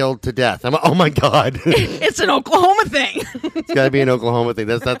was killed to death. I'm like, oh my God. It's an Oklahoma thing. It's got to be an Oklahoma thing.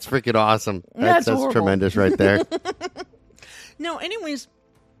 That's freaking awesome. That's tremendous right there. No, anyways,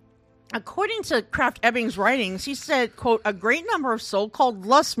 according to Kraft Ebbing's writings, he said, quote, a great number of so-called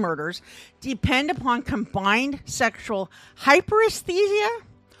lust murders depend upon combined sexual hyperesthesia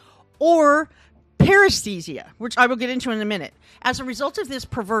or paresthesia, which I will get into in a minute. As a result of this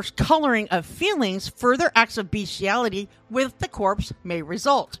perverse coloring of feelings, further acts of bestiality with the corpse may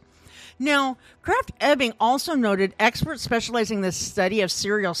result. Now, Kraft Ebbing also noted experts specializing in the study of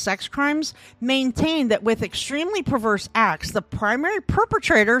serial sex crimes maintained that with extremely perverse acts, the primary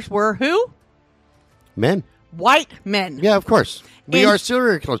perpetrators were who? Men. White men. Yeah, of course. We are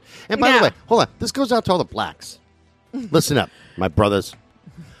serial killers. And by the way, hold on. This goes out to all the blacks. Listen up, my brothers.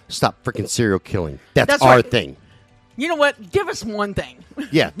 Stop freaking serial killing. That's our thing. You know what? Give us one thing.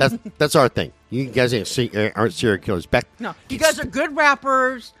 Yeah, that's our thing. You guys aren't serial killers. No, you guys are good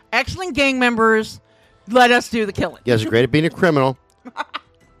rappers, excellent gang members. Let us do the killing. You guys are great at being a criminal.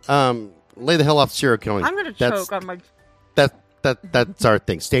 Lay the hell off serial killing. I'm going to choke on my... That's our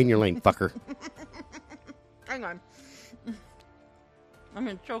thing. Stay in your lane, fucker. Hang on. I'm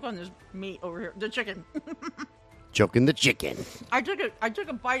going to choke on this meat over here. The chicken. Choking the chicken. I took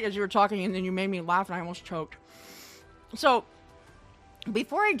a bite as you were talking, and then you made me laugh, and I almost choked. So,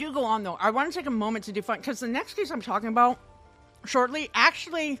 before I do go on, though, I want to take a moment to define, because the next case I'm talking about shortly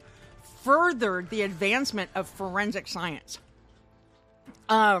actually furthered the advancement of forensic science.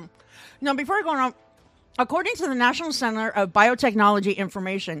 Now, before I go on, according to the National Center of Biotechnology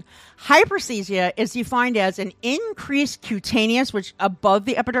Information, hyperesthesia is defined as an increased cutaneous, which above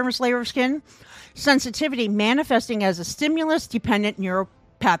the epidermis layer of skin, sensitivity manifesting as a stimulus-dependent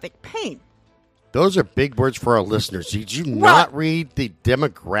neuropathic pain. Those are big words for our listeners. Did you not read the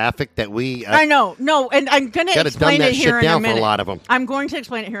demographic that we... I know. No, and I'm going to explain it here in a minute. For a lot of them. I'm going to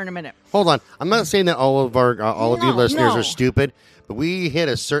explain it here in a minute. Hold on. I'm not saying that all of you listeners are stupid, but we hit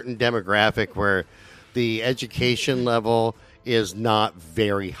a certain demographic where the education level is not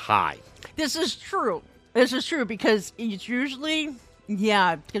very high. This is true. Because it's usually...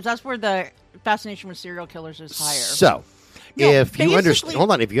 Yeah, because that's where the fascination with serial killers is higher. So... if you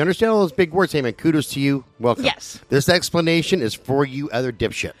understand all those big words, hey man, kudos to you. Welcome. Yes. This explanation is for you other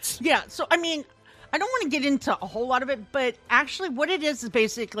dipshits. Yeah, so I mean, I don't want to get into a whole lot of it, but actually what it is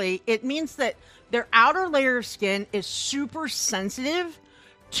basically, it means that their outer layer of skin is super sensitive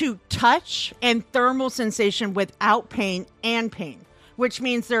to touch and thermal sensation without pain and pain, which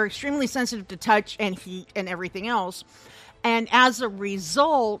means they're extremely sensitive to touch and heat and everything else. And as a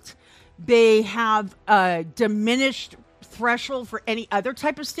result, they have a diminished threshold for any other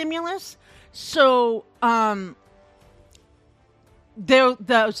type of stimulus. So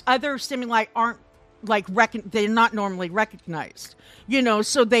those other stimuli aren't they're not normally recognized,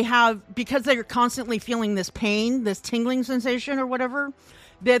 so they have, because they're constantly feeling this pain, this tingling sensation or whatever,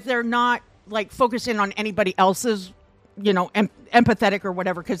 that they're not focusing on anybody else's empathetic or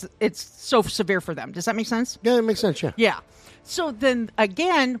whatever, because it's so severe for them. Does that make sense? Yeah, it makes sense. Yeah. So then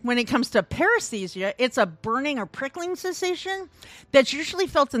again, when it comes to paresthesia, it's a burning or prickling sensation that's usually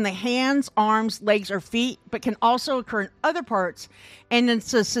felt in the hands, arms, legs, or feet, but can also occur in other parts. And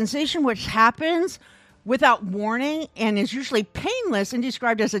it's a sensation which happens without warning and is usually painless and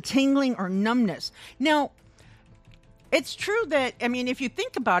described as a tingling or numbness. Now, it's true that, if you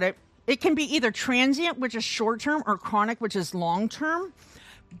think about it, it can be either transient, which is short-term, or chronic, which is long-term.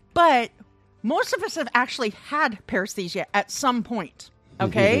 But most of us have actually had paresthesia at some point,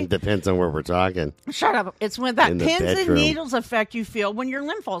 okay? Depends on where we're talking. Shut up. It's when that pins and needles effect you feel when your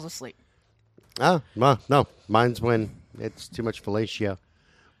limb falls asleep. Oh, well, no. Mine's when it's too much fellatio.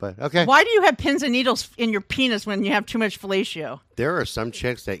 But, okay. Why do you have pins and needles in your penis when you have too much fellatio? There are some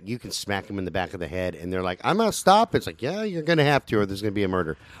chicks that you can smack them in the back of the head, and they're like, I'm going to stop. It's like, yeah, you're going to have to, or there's going to be a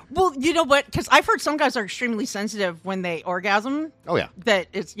murder. Well, you know what? Because I've heard some guys are extremely sensitive when they orgasm. Oh, yeah. That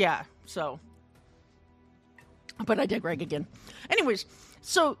it's, yeah, so... But I did Greg again. Anyways,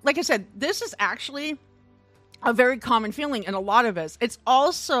 so like I said, this is actually a very common feeling in a lot of us. It's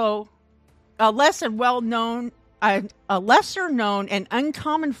also a lesser known and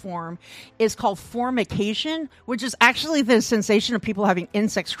uncommon form is called formication, which is actually the sensation of people having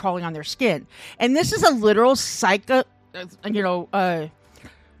insects crawling on their skin. And this is a literal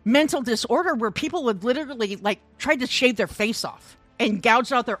mental disorder where people would literally try to shave their face off and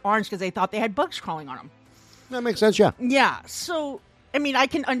gouge out their arms because they thought they had bugs crawling on them. That makes sense, yeah. Yeah, so, I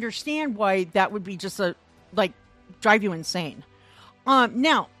can understand why that would be just drive you insane.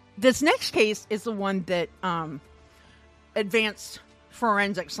 Now, this next case is the one that advanced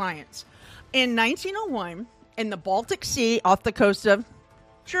forensic science. In 1901, in the Baltic Sea off the coast of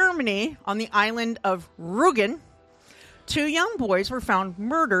Germany, on the island of Rügen, 2 young boys were found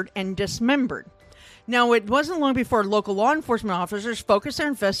murdered and dismembered. Now, it wasn't long before local law enforcement officers focused their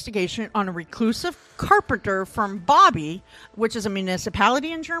investigation on a reclusive carpenter from Bobby, which is a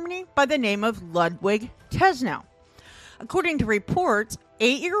municipality in Germany, by the name of Ludwig Tesnow. According to reports,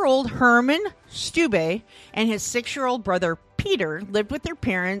 8-year-old Hermann Stube and his 6-year-old brother Peter lived with their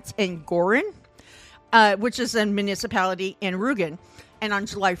parents in Gorin, which is a municipality in Rügen. And on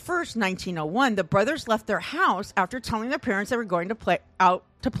July 1st, 1901, the brothers left their house after telling their parents they were going to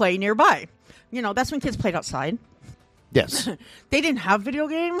play nearby. You know, that's when kids played outside. Yes. They didn't have video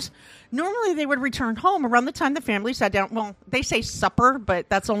games. Normally, they would return home around the time the family sat down. Well, they say supper, but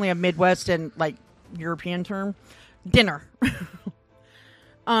that's only a Midwest and, like, European term. Dinner.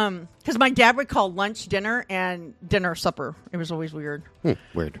 Because my dad would call lunch dinner and dinner supper. It was always weird.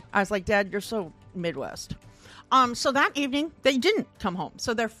 Weird. I was like, Dad, you're so Midwest. So that evening, they didn't come home.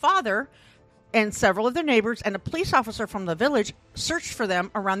 So their father and several of their neighbors and a police officer from the village searched for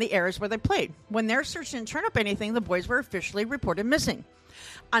them around the areas where they played. When their search didn't turn up anything, the boys were officially reported missing.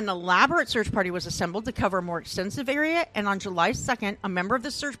 An elaborate search party was assembled to cover a more extensive area, and on July 2nd, a member of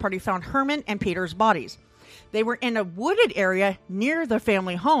the search party found Herman and Peter's bodies. They were in a wooded area near the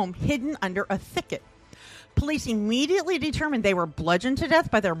family home, hidden under a thicket. Police immediately determined they were bludgeoned to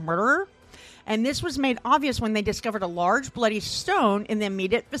death by their murderer, and this was made obvious when they discovered a large bloody stone in the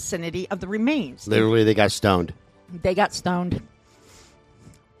immediate vicinity of the remains. Literally, they got stoned. They got stoned.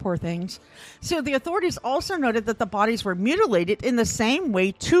 Poor things. So the authorities also noted that the bodies were mutilated in the same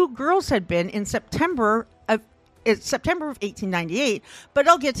way 2 girls had been in September of 1898, but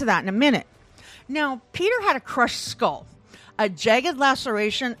I'll get to that in a minute. Now, Peter had a crushed skull, a jagged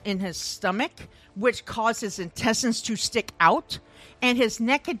laceration in his stomach, which caused his intestines to stick out, and his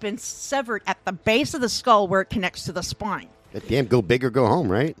neck had been severed at the base of the skull where it connects to the spine. Damn, go big or go home,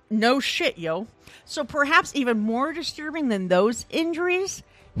 right? No shit, yo. So perhaps even more disturbing than those injuries,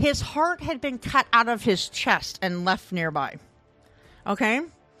 his heart had been cut out of his chest and left nearby. Okay?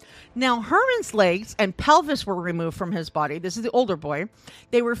 Now, Herman's legs and pelvis were removed from his body. This is the older boy.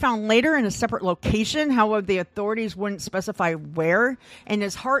 They were found later in a separate location. However, the authorities wouldn't specify where. And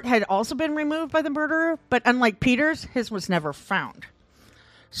his heart had also been removed by the murderer. But unlike Peter's, his was never found.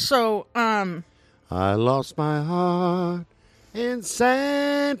 So, I lost my heart in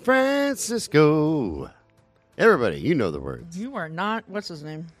San Francisco. Everybody, you know the words. You are not... What's his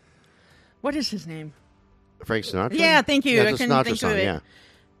name? What is his name? Frank Sinatra? Yeah, thank you. Yeah, I it's a couldn't Sinatra think song, of it. yeah.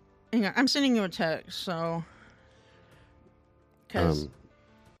 Hang on, I'm sending you a text, so... Cause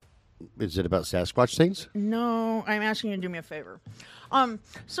Is it about Sasquatch things? no, I'm asking you to do me a favor.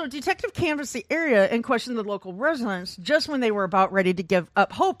 So detective canvassed the area and questioned the local residents. Just when they were about ready to give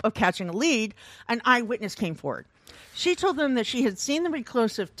up hope of catching a lead, an eyewitness came forward. She told them that she had seen the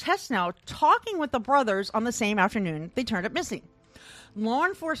reclusive Tesnow talking with the brothers on the same afternoon they turned up missing. Law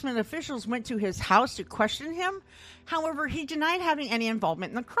enforcement officials went to his house to question him. However, he denied having any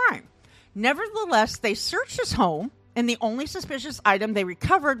involvement in the crime. Nevertheless, they searched his home, and the only suspicious item they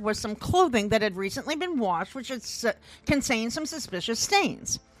recovered was some clothing that had recently been washed, which had contained some suspicious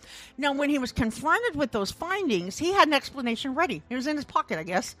stains. Now, when he was confronted with those findings, he had an explanation ready. It was in his pocket, I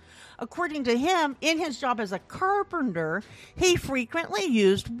guess. According to him, in his job as a carpenter, he frequently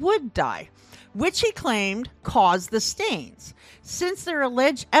used wood dye, which he claimed caused the stains. Since their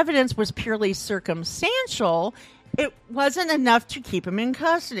alleged evidence was purely circumstantial, it wasn't enough to keep him in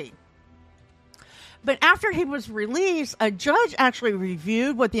custody. But after he was released, a judge actually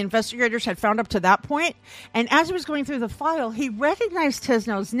reviewed what the investigators had found up to that point. And as he was going through the file, he recognized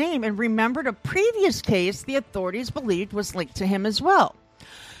Tesnow's name and remembered a previous case the authorities believed was linked to him as well.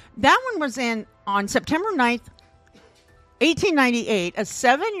 That one was on September 9th, 1898, a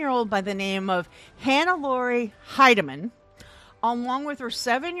 7-year-old by the name of Hannah-Lori Heidemann, along with her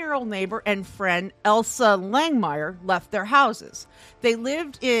 7-year-old neighbor and friend Elsa Langmeyer, left their houses. They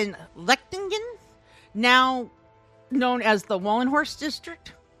lived in Lechtingen, now known as the Wallenhorst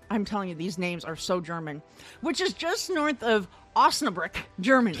district. I'm telling you, these names are so German, which is just north of Osnabrück,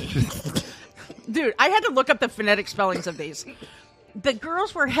 Germany. Dude, I had to look up the phonetic spellings of these. The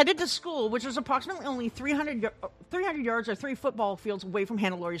girls were headed to school, which was approximately only 300 yards or 3 football fields away from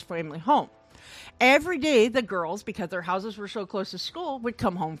Hannah-Lori's family home. Every day, the girls, because their houses were so close to school, would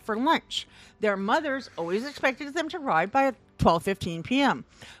come home for lunch. Their mothers always expected them to arrive by 12:15 p.m.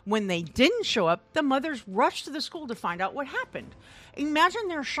 When they didn't show up, the mothers rushed to the school to find out what happened. Imagine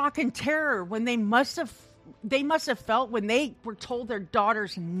their shock and terror when they must have they must have felt when they were told their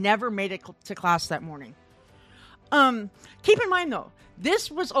daughters never made it to class that morning. Keep in mind, though,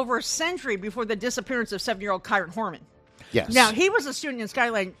 this was over a century before the disappearance of 7-year-old Kyron Horman. Yes. Now, he was a student in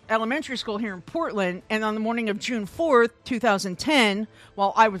Skyline Elementary School here in Portland, and on the morning of June 4th, 2010,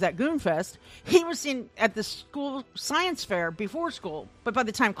 while I was at Goonfest, he was seen at the school science fair before school, but by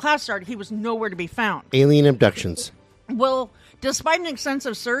the time class started, he was nowhere to be found. Alien abductions. Well, despite an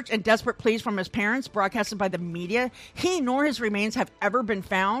extensive search and desperate pleas from his parents broadcasted by the media, he nor his remains have ever been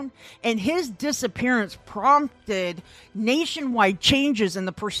found, and his disappearance prompted nationwide changes in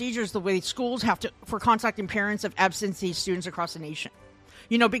the procedures the way schools have to for contacting parents of absentee students across the nation.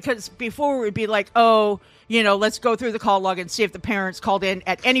 You know, because before it would be like, oh, you know, let's go through the call log and see if the parents called in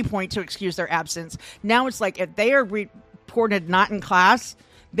at any point to excuse their absence. Now it's like if they are reported not in class,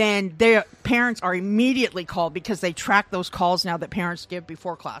 then their parents are immediately called because they track those calls now that parents give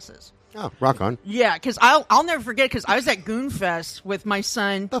before classes. Oh, rock on. Yeah, because I'll never forget, because I was at Goonfest with my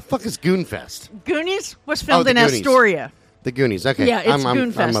son. The fuck is Goonfest? Goonies was filmed in Goonies. Astoria. The Goonies, okay. Yeah, it's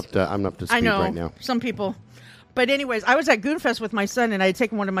Goonfest. I'm up to speed I know, right now. some people. But anyways, I was at Goonfest with my son, and I had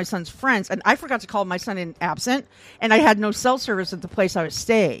taken one of my son's friends, and I forgot to call my son in absent, and I had no cell service at the place I was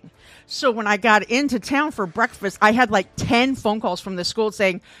staying. So when I got into town for breakfast, I had like 10 phone calls from the school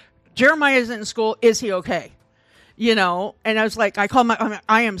saying, Jeremiah isn't in school. Is he okay? You know, and I was like,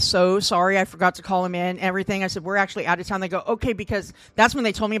 I am so sorry. I forgot to call him in, everything. I said, we're actually out of town. They go, okay, because that's when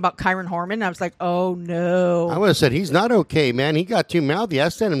they told me about Kyron Horman. I was like, oh, no. I would have said, he's not okay, man. He got too mouthy. I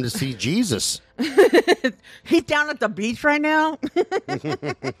sent him to see Jesus. He's down at the beach right now.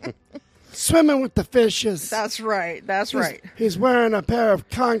 Swimming with the fishes. That's right. That's right. He's wearing a pair of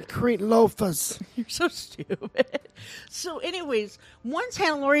concrete loafers. You're so stupid. So anyways, once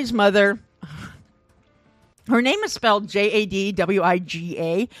Hannah Laurie's mother, her name is spelled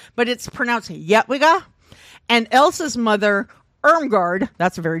Jadwiga, but it's pronounced Yetwiga, and Elsa's mother, Irmgard,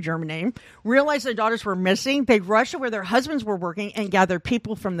 that's a very German name, realized their daughters were missing. They rushed to where their husbands were working and gathered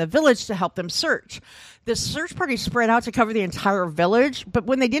people from the village to help them search. The search party spread out to cover the entire village, but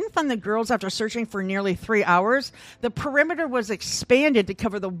when they didn't find the girls after searching for nearly 3 hours, the perimeter was expanded to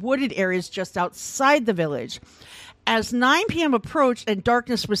cover the wooded areas just outside the village. As 9 p.m. approached and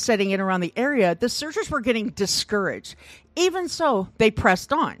darkness was setting in around the area, the searchers were getting discouraged. Even so, they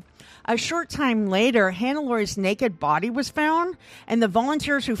pressed on. A short time later, Hannah Laurie's naked body was found, and the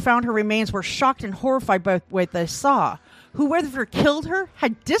volunteers who found her remains were shocked and horrified by what they saw. Whoever killed her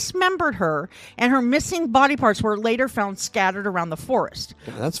had dismembered her, and her missing body parts were later found scattered around the forest.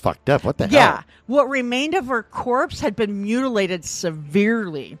 God, that's fucked up. What the hell? Yeah. What remained of her corpse had been mutilated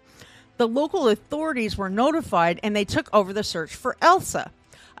severely. The local authorities were notified, and they took over the search for Elsa.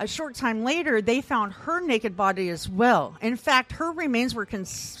 A short time later, they found her naked body as well. In fact, her remains were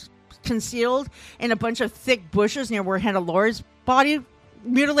concealed in a bunch of thick bushes near where Hannah Laurie's body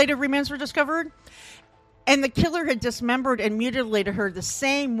mutilated remains were discovered. And the killer had dismembered and mutilated her the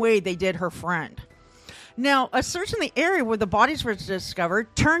same way they did her friend. Now, a search in the area where the bodies were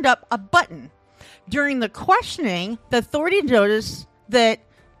discovered turned up a button. During the questioning, the authority noticed that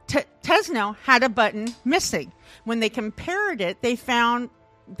Tesno had a button missing. When they compared it,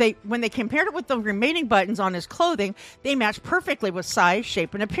 when they compared it with the remaining buttons on his clothing, they matched perfectly with size,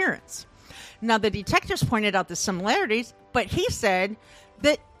 shape, and appearance. Now, the detectives pointed out the similarities, but he said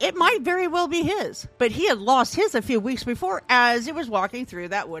that it might very well be his. But he had lost his a few weeks before as he was walking through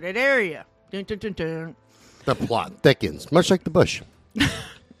that wooded area. Dun, dun, dun, dun. The plot thickens, much like the bush.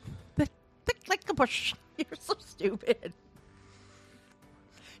 Thick like the bush. You're so stupid.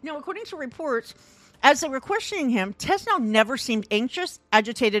 Now, according to reports, as they were questioning him, Tesno never seemed anxious,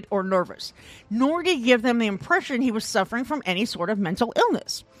 agitated, or nervous, nor did he give them the impression he was suffering from any sort of mental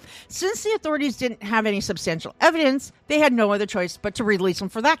illness. Since the authorities didn't have any substantial evidence, they had no other choice but to release him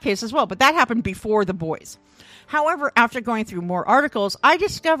for that case as well, but that happened before the boys. However, after going through more articles, I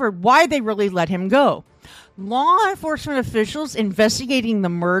discovered why they really let him go. Law enforcement officials investigating the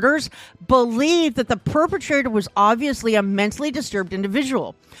murders believed that the perpetrator was obviously a mentally disturbed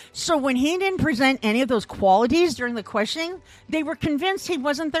individual. So when he didn't present any of those qualities during the questioning, they were convinced he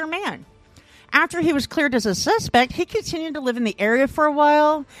wasn't their man. After he was cleared as a suspect, he continued to live in the area for a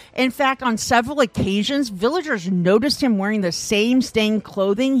while. In fact, on several occasions, villagers noticed him wearing the same stained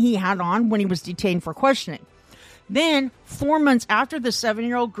clothing he had on when he was detained for questioning. Then, 4 months after the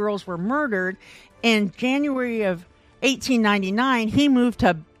 7-year-old girls were murdered, in January of 1899, he moved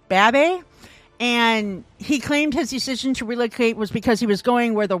to Babe, and he claimed his decision to relocate was because he was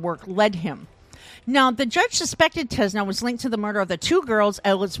going where the work led him. Now, the judge suspected Tesno was linked to the murder of the two girls,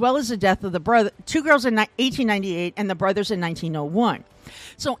 as well as the death of the two girls in 1898 and the brothers in 1901.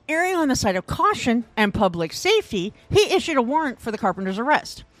 So, erring on the side of caution and public safety, he issued a warrant for the Carpenter's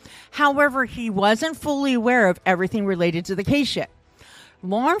arrest. However, he wasn't fully aware of everything related to the case yet.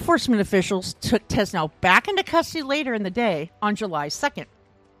 Law enforcement officials took Tesno back into custody later in the day on July 2nd.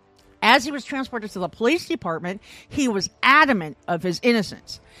 As he was transported to the police department, he was adamant of his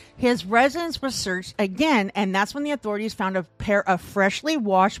innocence. His residence was searched again, and that's when the authorities found a pair of freshly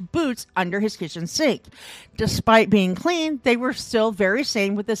washed boots under his kitchen sink. Despite being clean, they were still very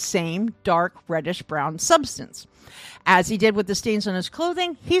stained with the same dark reddish-brown substance. As he did with the stains on his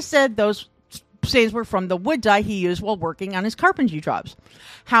clothing, he said those stains were from the wood dye he used while working on his carpentry jobs.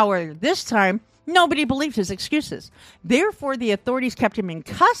 However, this time, nobody believed his excuses. Therefore, the authorities kept him in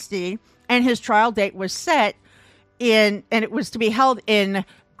custody, and his trial date was set and it was to be held in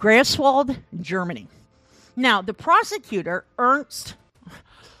Greifswald, Germany. Now, the prosecutor, Ernst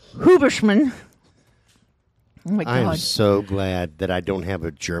Huberschmann, oh my God. I'm so glad that I don't have a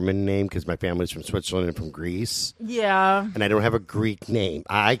German name because my family's from Switzerland and from Greece. Yeah. And I don't have a Greek name.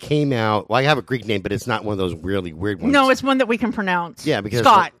 I have a Greek name, but it's not one of those really weird ones. No, it's one that we can pronounce. Yeah, because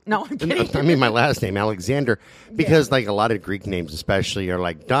Scott. No, I'm kidding. I mean, my last name, Alexander, because like a lot of Greek names, especially, are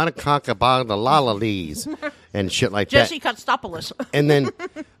like Donna Conkabalalalis and shit like Jesse that. Katstopoulos. And then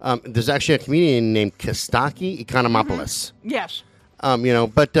there's actually a comedian named Kostaki Economopoulos. Yes.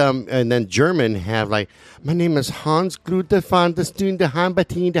 And then German have like, my name is Hans Grute van der Stoon de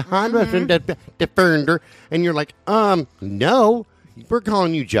Hanbatin de Hanbatin de Fernder. And you're like, no, we're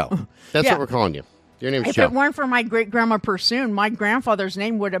calling you Joe. That's what we're calling you. Your name's If Joe. it weren't for my great-grandma Pursoon, my grandfather's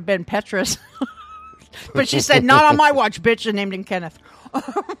name would have been Petrus. But she said, not on my watch, bitch, and named him Kenneth.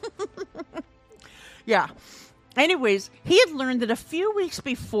 Yeah. Anyways, he had learned that a few weeks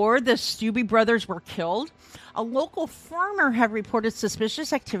before the Stubbe brothers were killed, a local farmer had reported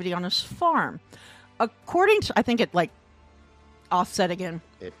suspicious activity on his farm. According to, I think it offset again.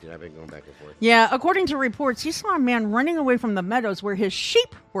 I've been going back and forth. Yeah, according to reports, he saw a man running away from the meadows where his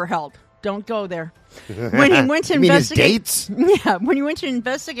sheep were held. Don't go there. When he went to investigate, his dates? Yeah, when he went to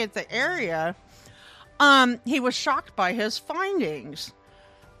investigate the area, he was shocked by his findings.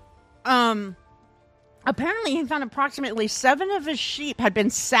 Apparently, he found approximately 7 of his sheep had been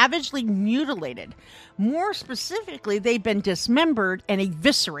savagely mutilated. More specifically, they'd been dismembered and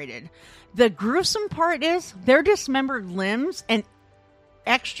eviscerated. The gruesome part is their dismembered limbs and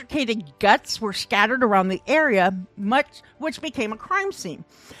extricated guts were scattered around the area, which became a crime scene.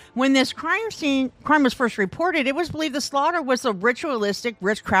 When this crime was first reported, it was believed the slaughter was a ritualistic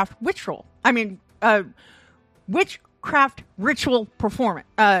witchcraft ritual performance,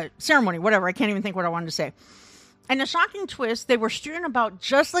 ceremony, whatever. I can't even think what I wanted to say. And a shocking twist, they were strewn about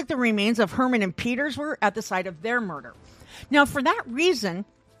just like the remains of Herman and Peters were at the site of their murder. Now, for that reason,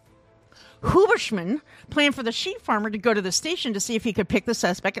 Huberschmann planned for the sheep farmer to go to the station to see if he could pick the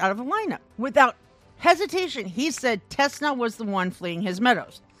suspect out of a lineup. Without hesitation, he said Tesno was the one fleeing his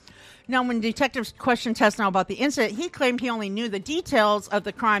meadows. Now, when detectives questioned Tesno about the incident, he claimed he only knew the details of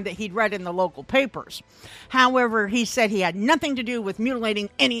the crime that he'd read in the local papers. However, he said he had nothing to do with mutilating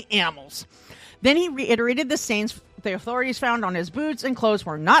any animals. Then he reiterated the stains the authorities found on his boots and clothes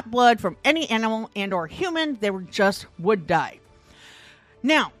were not blood from any animal and or human. They were just wood dye.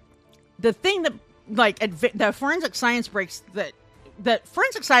 Now, the thing that, the forensic science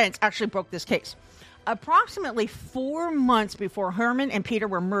forensic science actually broke this case. Approximately 4 months before Herman and Peter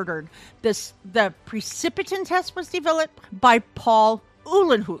were murdered, the precipitin test was developed by Paul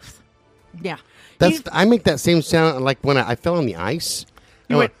Uhlenhuth. Yeah. I make that same sound like when I fell on the ice.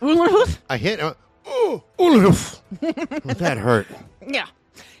 You went, Uhlenhuth? I hit, Uhlenhuth. That hurt. Yeah.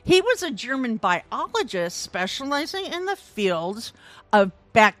 He was a German biologist specializing in the fields of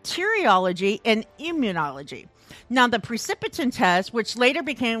bacteriology and immunology. Now, the precipitin test, which later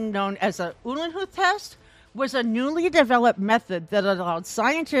became known as a Uhlenhuth test, was a newly developed method that allowed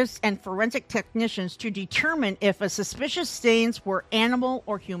scientists and forensic technicians to determine if a suspicious stains were animal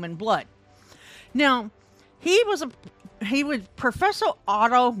or human blood. Now, he was Professor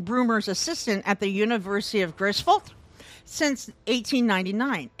Otto Brummer's assistant at the University of Greifswald since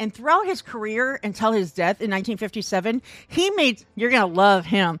 1899. And throughout his career until his death in 1957, you're going to love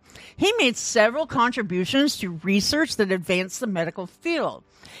him, he made several contributions to research that advanced the medical field.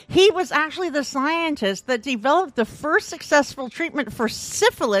 He was actually the scientist that developed the first successful treatment for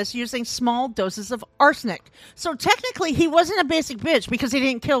syphilis using small doses of arsenic. So technically, he wasn't a basic bitch because he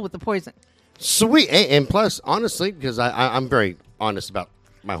didn't kill with the poison. Sweet. And plus, honestly, because I'm very honest about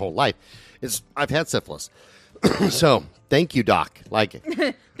my whole life, I've had syphilis. So, thank you, Doc. Like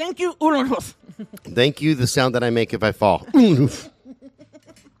it. Thank you, Uhlenhuth. Thank you, the sound that I make if I fall.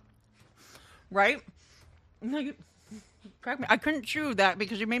 Right? No, you crack me. I couldn't chew that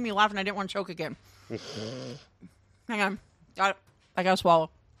because you made me laugh and I didn't want to choke again. Hang on. I gotta swallow.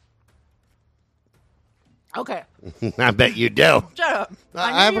 Okay. I bet you do. Shut up.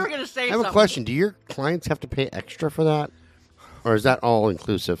 I knew you were going to say something. I have a question. Do your clients have to pay extra for that? Or is that all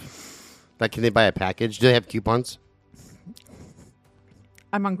inclusive? Like, can they buy a package? Do they have coupons?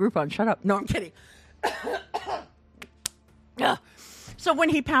 I'm on Groupon. Shut up. No, I'm kidding. So when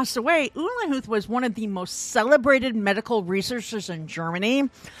he passed away, Uhlenhuth was one of the most celebrated medical researchers in Germany,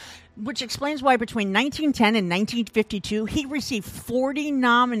 which explains why between 1910 and 1952, he received 40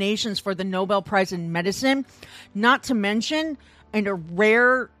 nominations for the Nobel Prize in Medicine. Not to mention, in a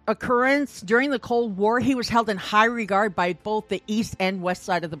rare occurrence, during the Cold War, he was held in high regard by both the east and west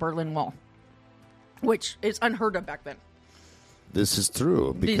side of the Berlin Wall, which is unheard of back then. This is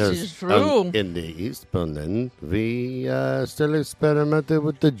true. Because this is true. In the East Berlin, we still experimented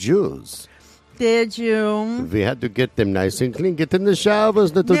with the Jews. Did you? We had to get them nice and clean. Get in the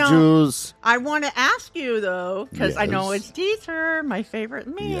showers, little Jews. I want to ask you, though, because I know Yes. it's Dieter, my favorite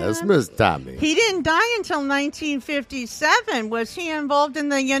man. Yes, Miss Tommy. He didn't die until 1957. Was he involved in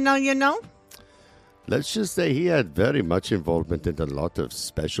the you know? Let's just say he had very much involvement in a lot of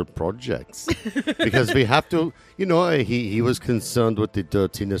special projects. Because we have to, he was concerned with the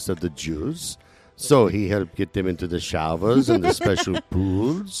dirtiness of the Jews. So he helped get them into the showers and the special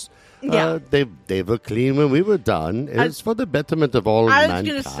pools. Yeah. They were clean when we were done. It's for the betterment of all mankind. I was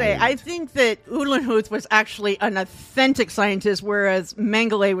going to say, I think that Uhlenhuth was actually an authentic scientist, whereas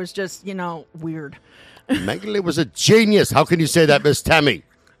Mengele was just, weird. Mengele was a genius. How can you say that, Miss Tammy?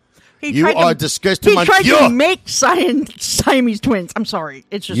 He are a disgrace to mein He tried Führer. to make Siamese twins. I'm sorry.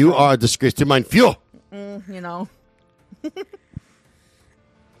 It's just You wrong. are a disgrace to mein Führer.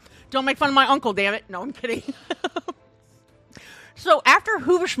 Don't make fun of my uncle, damn it. No, I'm kidding. So after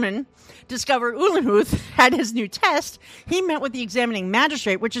Hubschmann discovered Uhlenhuth had his new test, he met with the examining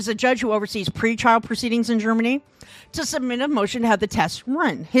magistrate, which is a judge who oversees pre-trial proceedings in Germany, to submit a motion to have the test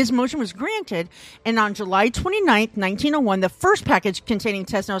run. His motion was granted, and on July 29th, 1901, the first package containing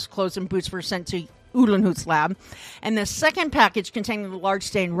test notes, clothes, and boots were sent to Uhlenhuth's lab, and the second package containing the large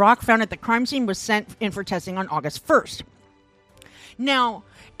stained rock found at the crime scene was sent in for testing on August 1st. Now,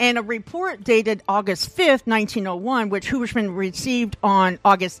 in a report dated August 5th, 1901, which Hubschmann received on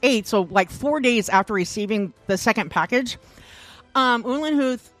August 8th, so like 4 days after receiving the second package,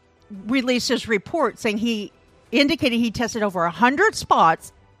 Uhlenhuth released his report saying he indicated he tested over 100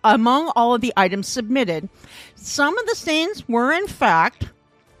 spots among all of the items submitted. Some of the stains were, in fact,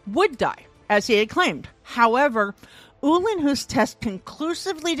 wood dye, as he had claimed. However, Uhlenhuth's test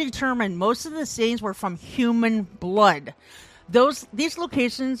conclusively determined most of the stains were from human blood. These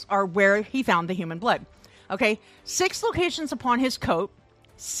locations are where he found the human blood. Okay, 6 locations upon his coat,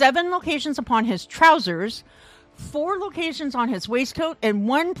 7 locations upon his trousers, 4 locations on his waistcoat, and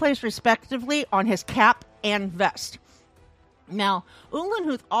 1 place respectively on his cap and vest. Now,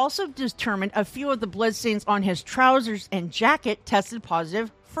 Uhlenhuth also determined a few of the bloodstains on his trousers and jacket tested positive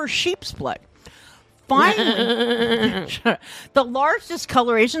for sheep's blood. Finally, the large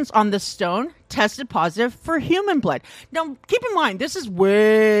discolorations on the stone tested positive for human blood. Now, keep in mind, this is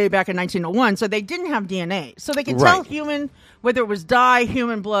way back in 1901, so they didn't have DNA. So they could tell whether it was dye,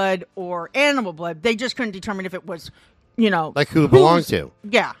 human blood, or animal blood. They just couldn't determine if it was, like who it belonged to.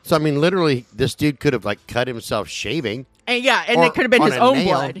 Yeah. So, I mean, literally, this dude could have, cut himself shaving. And it could have been his own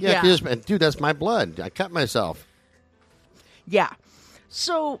blood. Yeah. Dude, that's my blood. I cut myself. Yeah.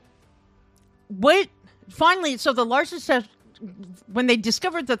 So, so the largest, when they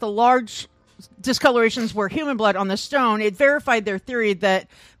discovered that the large discolorations were human blood on the stone, it verified their theory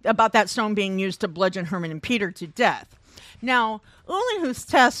about that stone being used to bludgeon Herman and Peter to death. Now, Uhlenhuth's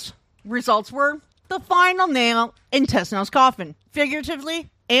test results were the final nail in Tessenow's coffin, figuratively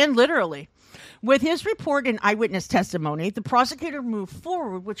and literally. With his report and eyewitness testimony, the prosecutor moved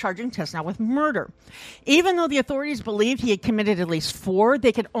forward with charging Tessenow with murder. Even though the authorities believed he had committed at least 4,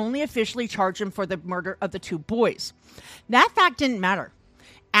 they could only officially charge him for the murder of the 2 boys. That fact didn't matter.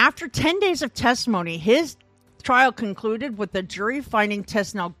 After 10 days of testimony, his trial concluded with the jury finding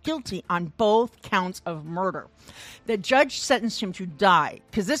Tessenow guilty on both counts of murder. The judge sentenced him to die,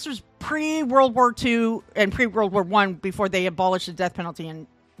 because this was pre-World War II and pre-World War I, before they abolished the death penalty in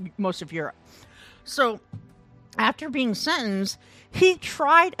most of Europe. So, after being sentenced, he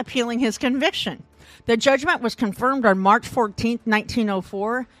tried appealing his conviction. The judgment was confirmed on March 14th,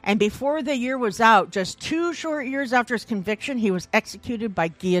 1904, and before the year was out, just 2 short years after his conviction, he was executed by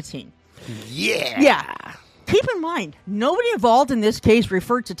guillotine. Yeah! Yeah. keep in mind, nobody involved in this case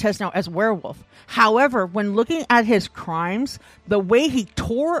referred to Tesno as werewolf. However, when looking at his crimes, the way he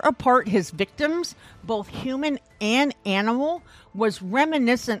tore apart his victims, both human and animal, was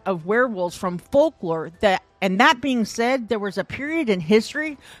reminiscent of werewolves from folklore. And that being said, there was a period in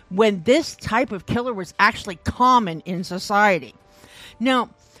history when this type of killer was actually common in society. Now,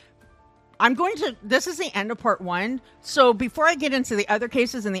 this is the end of part 1. So before I get into the other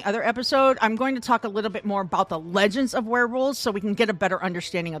cases in the other episode, I'm going to talk a little bit more about the legends of werewolves so we can get a better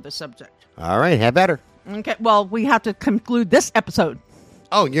understanding of the subject. All right, have better. Okay, well, we have to conclude this episode.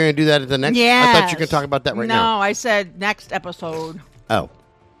 Oh, you're going to do that at the next? Yes. I thought you were going to talk about that now. No, I said next episode. Oh.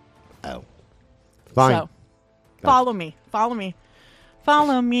 Fine. So, follow me. Follow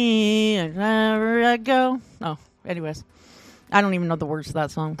me and wherever I go. Oh, anyways. I don't even know the words to that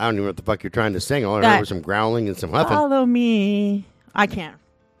song. I don't even know what the fuck you're trying to sing. All I heard was some growling and some huffing. Follow me. I can't.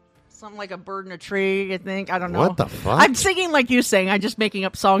 Something like a bird in a tree, I think. I don't know. What the fuck? I'm singing like you sing. I'm just making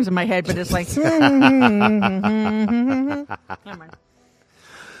up songs in my head, but it's like...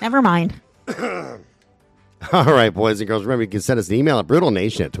 Never mind. All right, boys and girls. Remember, you can send us an email at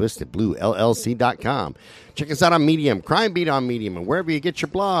brutalnation@twistedbluellc.com. Check us out on Medium, Crime Beat on Medium, and wherever you get your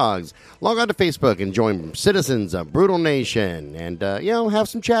blogs. Log on to Facebook and join citizens of Brutal Nation and, have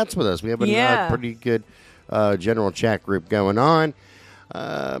some chats with us. We have a pretty good general chat group going on.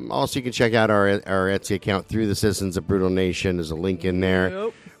 Also, you can check out our Etsy account through the Citizens of Brutal Nation. There's a link in there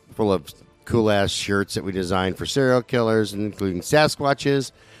full of cool-ass shirts that we designed for serial killers, including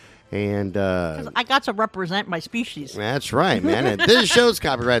Sasquatches. And I got to represent my species. That's right, man. And this show's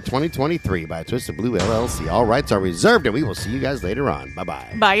copyright 2023 by Twisted Blue LLC. All rights are reserved, and we will see you guys later on.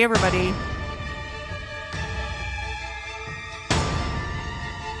 Bye-bye. Bye, everybody.